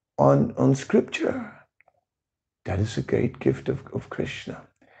on scripture. That is a great gift of Krishna.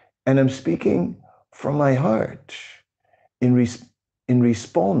 And I'm speaking from my heart in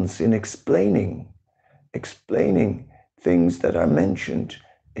response, in explaining things that are mentioned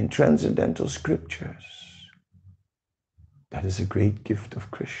in transcendental scriptures. That is a great gift of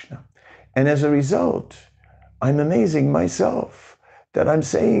Krishna. And as a result, I'm amazing myself that I'm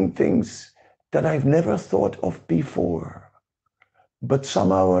saying things that I've never thought of before. But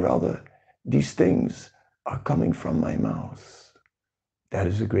somehow or other, these things are coming from my mouth. That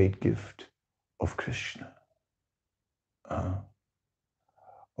is a great gift of Krishna.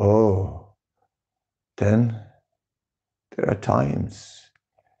 Then there are times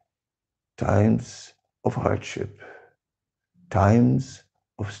of hardship, times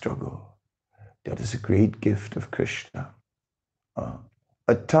of struggle. That is a great gift of Krishna.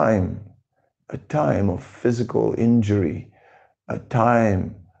 A time of physical injury, a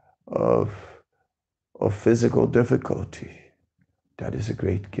time of physical difficulty. That is a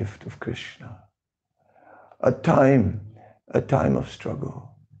great gift of Krishna. A time of struggle.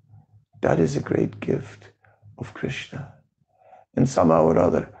 That is a great gift of Krishna. And somehow or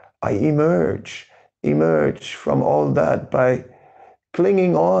other, I emerge from all that by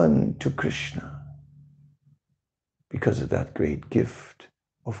clinging on to Krishna. Because of that great gift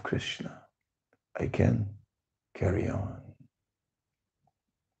of Krishna, I can carry on.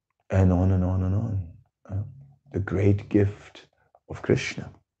 And on and on and on. The great gift of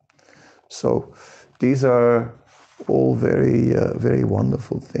Krishna. So these are all very, very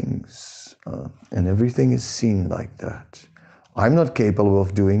wonderful things. And everything is seen like that. I'm not capable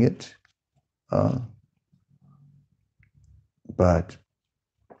of doing it. But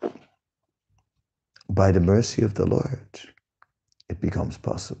by the mercy of the Lord, it becomes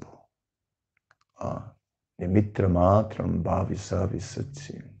possible. Nimitra matram bhavisa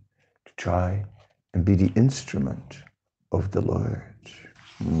visatsim. To try and be the instrument of the Lord.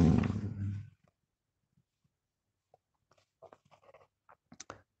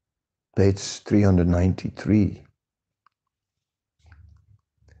 Page 393.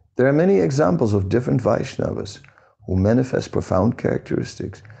 There are many examples of different Vaishnavas who manifest profound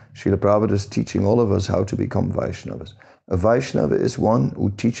characteristics. Srila Prabhupada is teaching all of us how to become Vaishnavas. A Vaishnava is one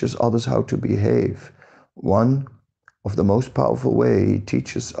who teaches others how to behave. One of the most powerful way he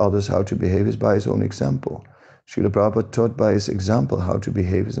teaches others how to behave is by his own example. Srila Prabhupada taught by his example how to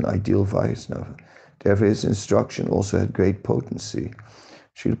behave as an ideal Vaishnava. Therefore his instruction also had great potency.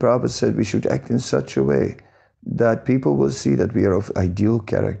 Srila Prabhupada said we should act in such a way that people will see that we are of ideal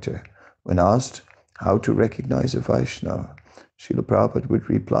character. When asked how to recognize a Vaishnava, Srila Prabhupada would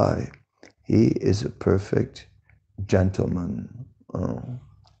reply, he is a perfect gentleman.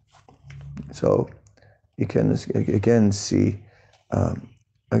 So you can again see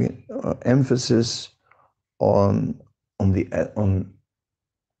emphasis on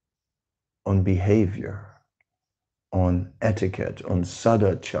behavior, on etiquette, on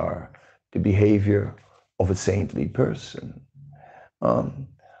sadachar, the behavior of a saintly person.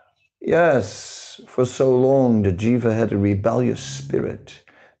 Yes, for so long the jiva had a rebellious spirit,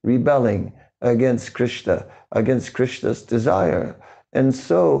 rebelling against Krishna, against Krishna's desire. And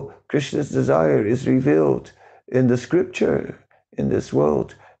so Krishna's desire is revealed in the scripture, in this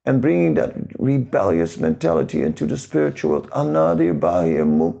world, and bringing that rebellious mentality into the spiritual world, anadir bahya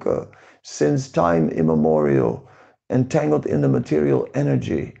mukha, since time immemorial, entangled in the material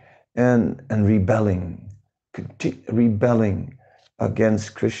energy, and rebelling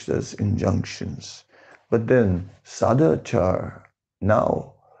against Krishna's injunctions. But then sadachar,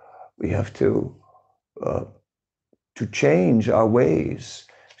 now we have to change our ways.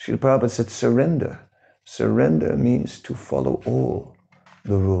 Srila Prabhupada said surrender. Surrender means to follow all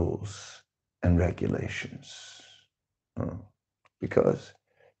the rules and regulations. Because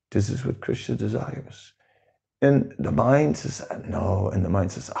this is what Krishna desires. And the mind says, no. And the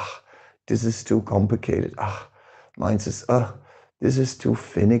mind says, this is too complicated. Mind says, this is too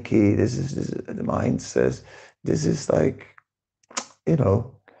finicky. The mind says, this is like,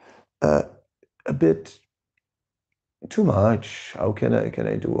 a bit too much. How can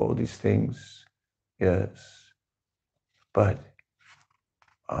I do all these things? Yes. But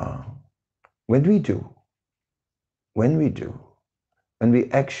when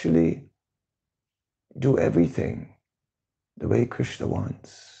we actually do everything the way Krishna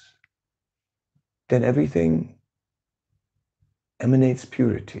wants, then everything emanates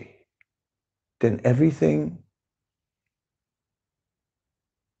purity. Then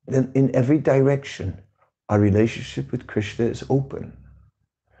in every direction, our relationship with Krishna is open.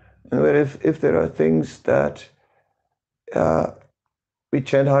 And if there are things that we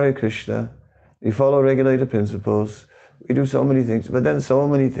chant Hare Krishna, we follow regulated principles, we do so many things, but then so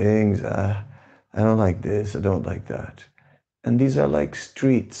many things, I don't like this, I don't like that. And these are like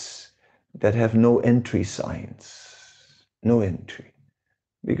streets that have no entry signs, no entry,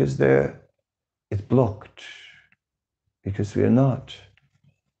 because it's blocked, because we are not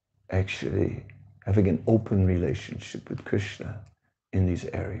actually having an open relationship with Krishna in these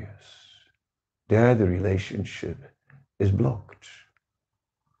areas. there the relationship is blocked.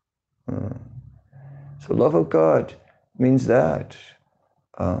 So love of God means that.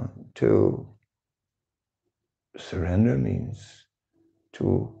 To surrender means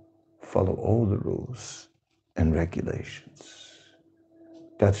to follow all the rules and regulations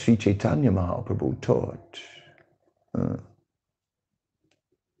that Sri Chaitanya Mahaprabhu taught.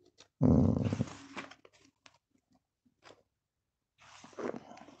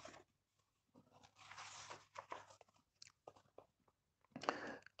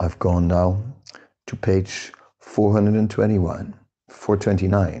 I've gone now to page 429.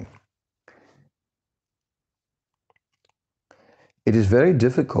 It is very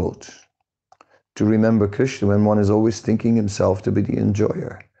difficult to remember Krishna when one is always thinking himself to be the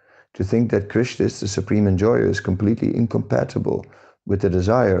enjoyer. To think that Krishna is the supreme enjoyer is completely incompatible with the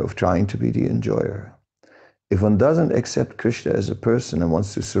desire of trying to be the enjoyer. If one doesn't accept Krishna as a person and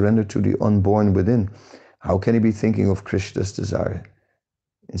wants to surrender to the unborn within, how can he be thinking of Krishna's desire?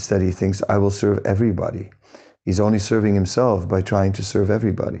 Instead, he thinks, I will serve everybody. He's only serving himself by trying to serve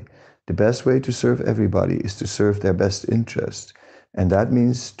everybody. The best way to serve everybody is to serve their best interest, and that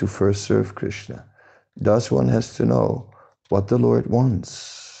means to first serve Krishna. Thus, one has to know what the Lord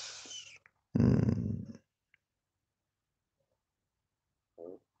wants.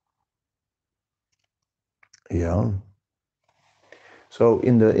 Yeah. So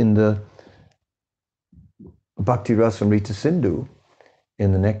in the Bhakti Rasamrita Sindhu,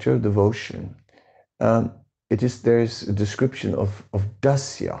 in the Nectar of Devotion, there's a description of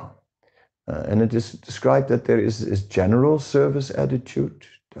dasya. And it is described that there is general service attitude,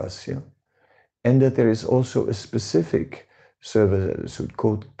 dasya, and that there is also a specific service attitude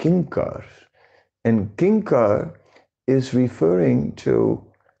called kinkar. And kinkar is referring to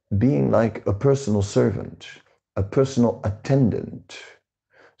being like a personal servant, a personal attendant.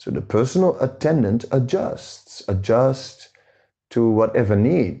 So the personal attendant adjusts to whatever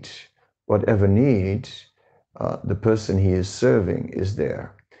need the person he is serving is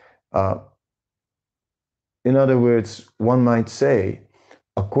there. In other words, one might say,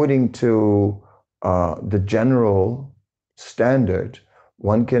 according to the general standard,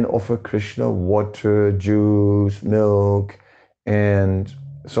 one can offer Krishna water, juice, milk, and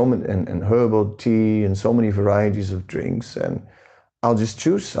and herbal tea, and so many varieties of drinks, and I'll just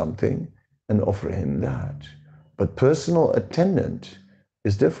choose something and offer him that. But personal attendant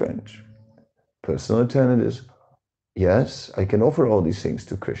is different. Personal attendant is, yes, I can offer all these things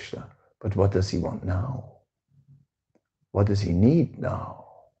to Krishna, but what does he want now? What does he need now?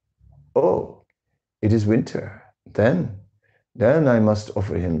 Oh, it is winter. Then I must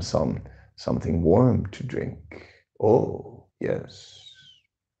offer him something warm to drink. Oh, yes.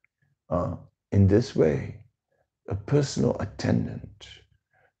 In this way, a personal attendant.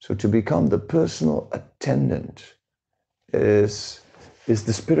 So to become the personal attendant is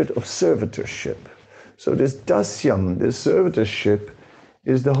the spirit of servitorship. So this dasyam, this servitorship,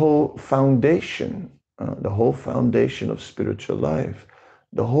 is the whole foundation of spiritual life,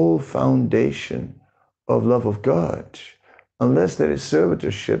 the whole foundation of love of God. Unless there is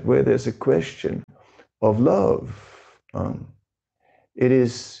servitorship where there's a question of love, it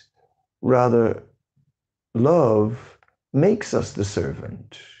is rather love makes us the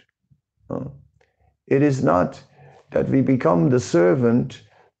servant. It is not that we become the servant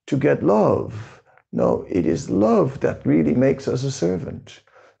to get love. No, it is love that really makes us a servant.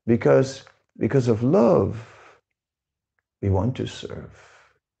 Because of love, we want to serve.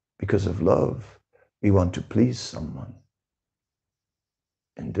 Because of love, we want to please someone.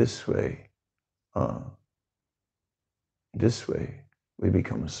 In this way, we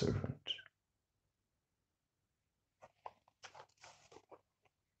become a servant.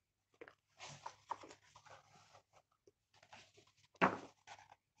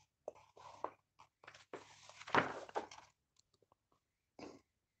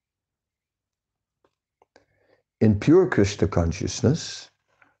 In pure Krishna consciousness,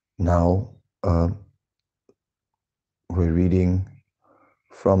 now we're reading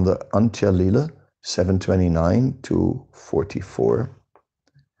from the Antya Lila 729 to 44.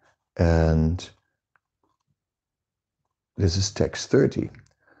 And this is text 30.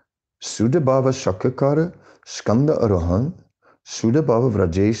 Sudabhava Shakakara Skanda Arohan Sudabhava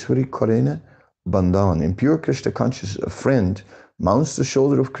Vrajeshwari Korena Bandhan. In pure Krishna consciousness, a friend mounts the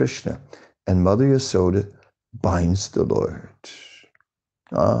shoulder of Krishna and Mother Yasoda binds the Lord.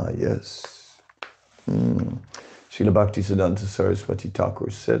 Ah, yes. Srila Bhaktisiddhanta Saraswati Thakur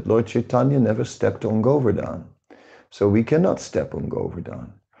said, Lord Chaitanya never stepped on Govardhan. So we cannot step on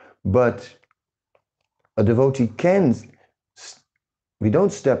Govardhan. But a devotee can We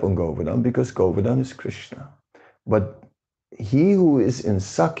don't step on Govardhan because Govardhan is Krishna. But he who is in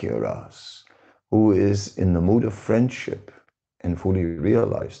Sakya Ras, who is in the mood of friendship and fully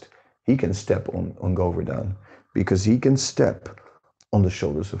realized, he can step on Govardhan because he can step on the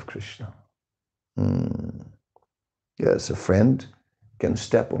shoulders of Krishna. Yes, a friend can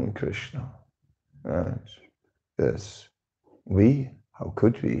step on Krishna. Yes. How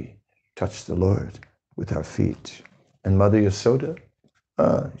could we touch the Lord with our feet? And Mother Yasoda,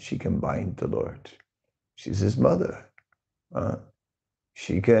 she can bind the Lord. She's his mother.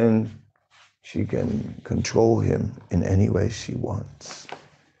 She can control him in any way she wants.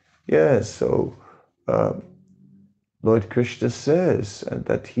 Yes, so Lord Krishna says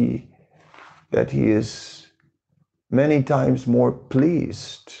that he is many times more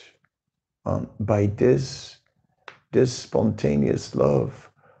pleased by this spontaneous love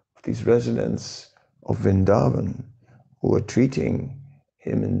of these residents of Vrindavan who are treating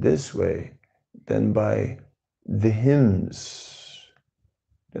him in this way than by the hymns,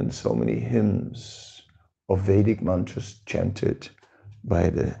 than so many hymns of Vedic mantras chanted by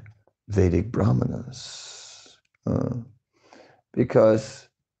the Vedic Brahmanas. Because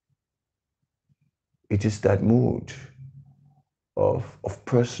it is that mood of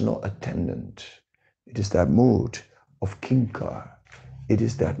personal attendant. It is that mood of kinkar. It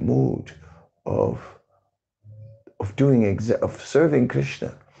is that mood of serving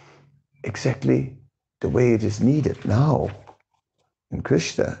Krishna exactly the way it is needed now. In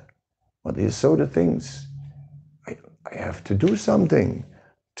Krishna, what is so the things I have to do something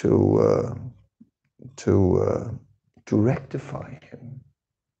to rectify him.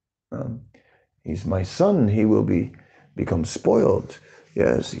 He's my son. He will become spoiled.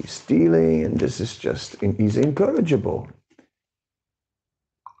 Yes, he's stealing, and this is just, he's incorrigible.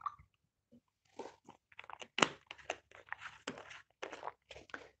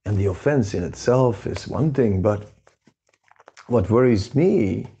 And the offense in itself is one thing, but what worries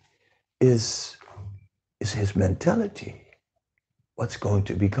me is his mentality. What's going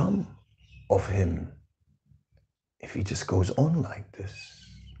to become of him if he just goes on like this,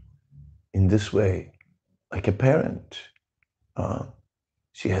 in this way, like a parent?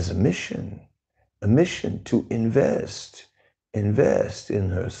 She has a mission to invest in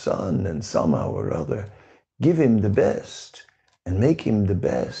her son and somehow or other give him the best and make him the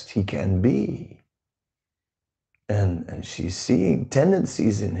best he can be. And she's seeing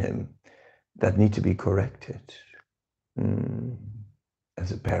tendencies in him that need to be corrected, as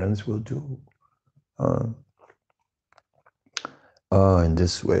the parents will do. In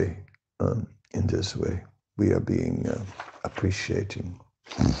this way, we are being appreciating.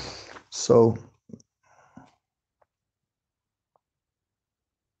 So,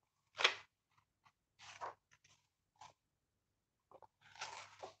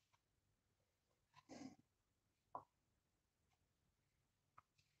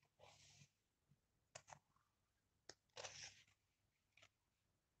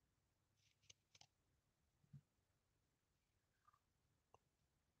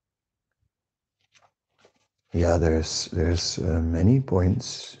 yeah, there's many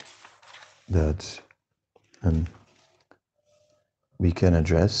points that we can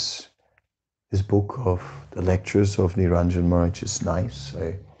address. This book of the lectures of Niranjan Maharaj is nice.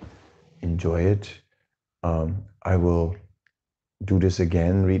 I enjoy it. I will do this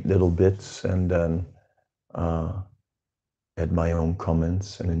again, read little bits, and then add my own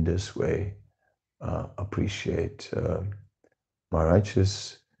comments, and in this way appreciate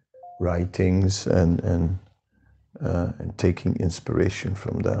Maharaj's writings and taking inspiration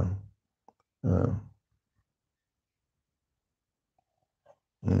from them.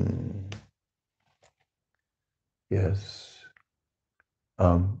 Yes.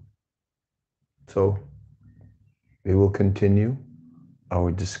 So we will continue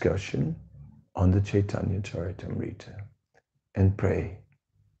our discussion on the Chaitanya Charitamrita and pray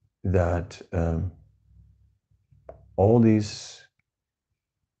that all these,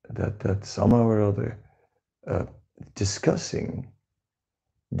 that somehow or other discussing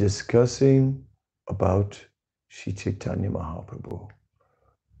about Sri Chaitanya Mahaprabhu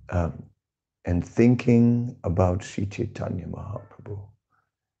and thinking about Sri Chaitanya Mahaprabhu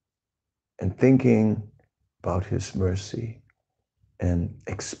and thinking about his mercy and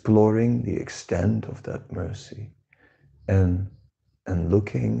exploring the extent of that mercy and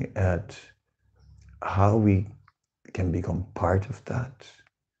looking at how we can become part of that,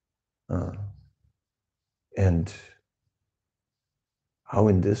 and how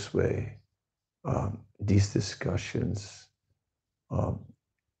in this way these discussions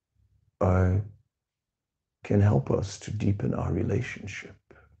can can help us to deepen our relationship.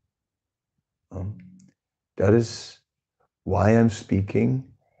 That is why I'm speaking,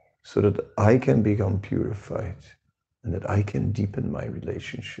 so that I can become purified and that I can deepen my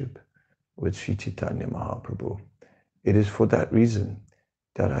relationship with Sri Chaitanya Mahaprabhu. It is for that reason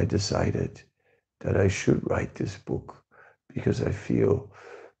that I decided that I should write this book, because I feel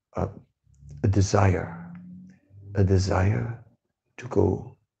a desire to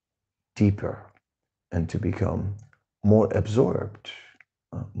go deeper and to become more absorbed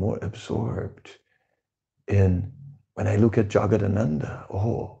in, when I look at Jagadananda,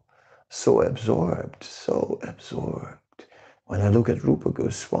 so absorbed. When I look at Rupa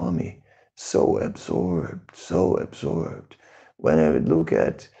Goswami, so absorbed. When I look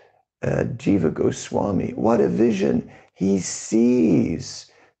at Jiva Goswami, what a vision. He sees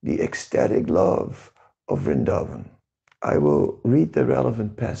the ecstatic love of Vrindavan. I will read the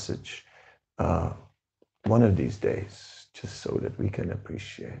relevant passage one of these days, just so that we can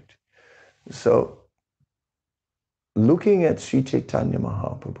appreciate. So, looking at Sri Chaitanya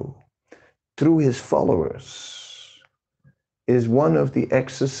Mahaprabhu through his followers is one of the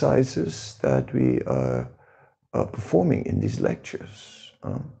exercises that we are performing in these lectures.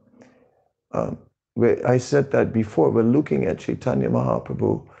 I said that before, we're looking at Chaitanya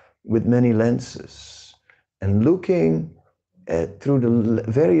Mahaprabhu with many lenses, and looking through the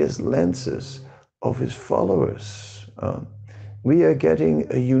various lenses of his followers, we are getting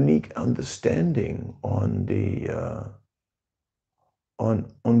a unique understanding on the on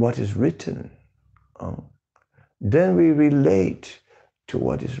what is written. Then we relate to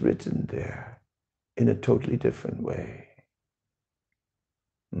what is written there in a totally different way.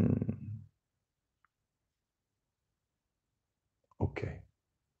 Okay.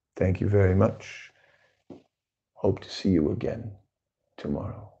 Thank you very much. Hope to see you again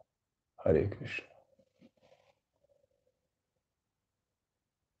tomorrow. Hare Krishna.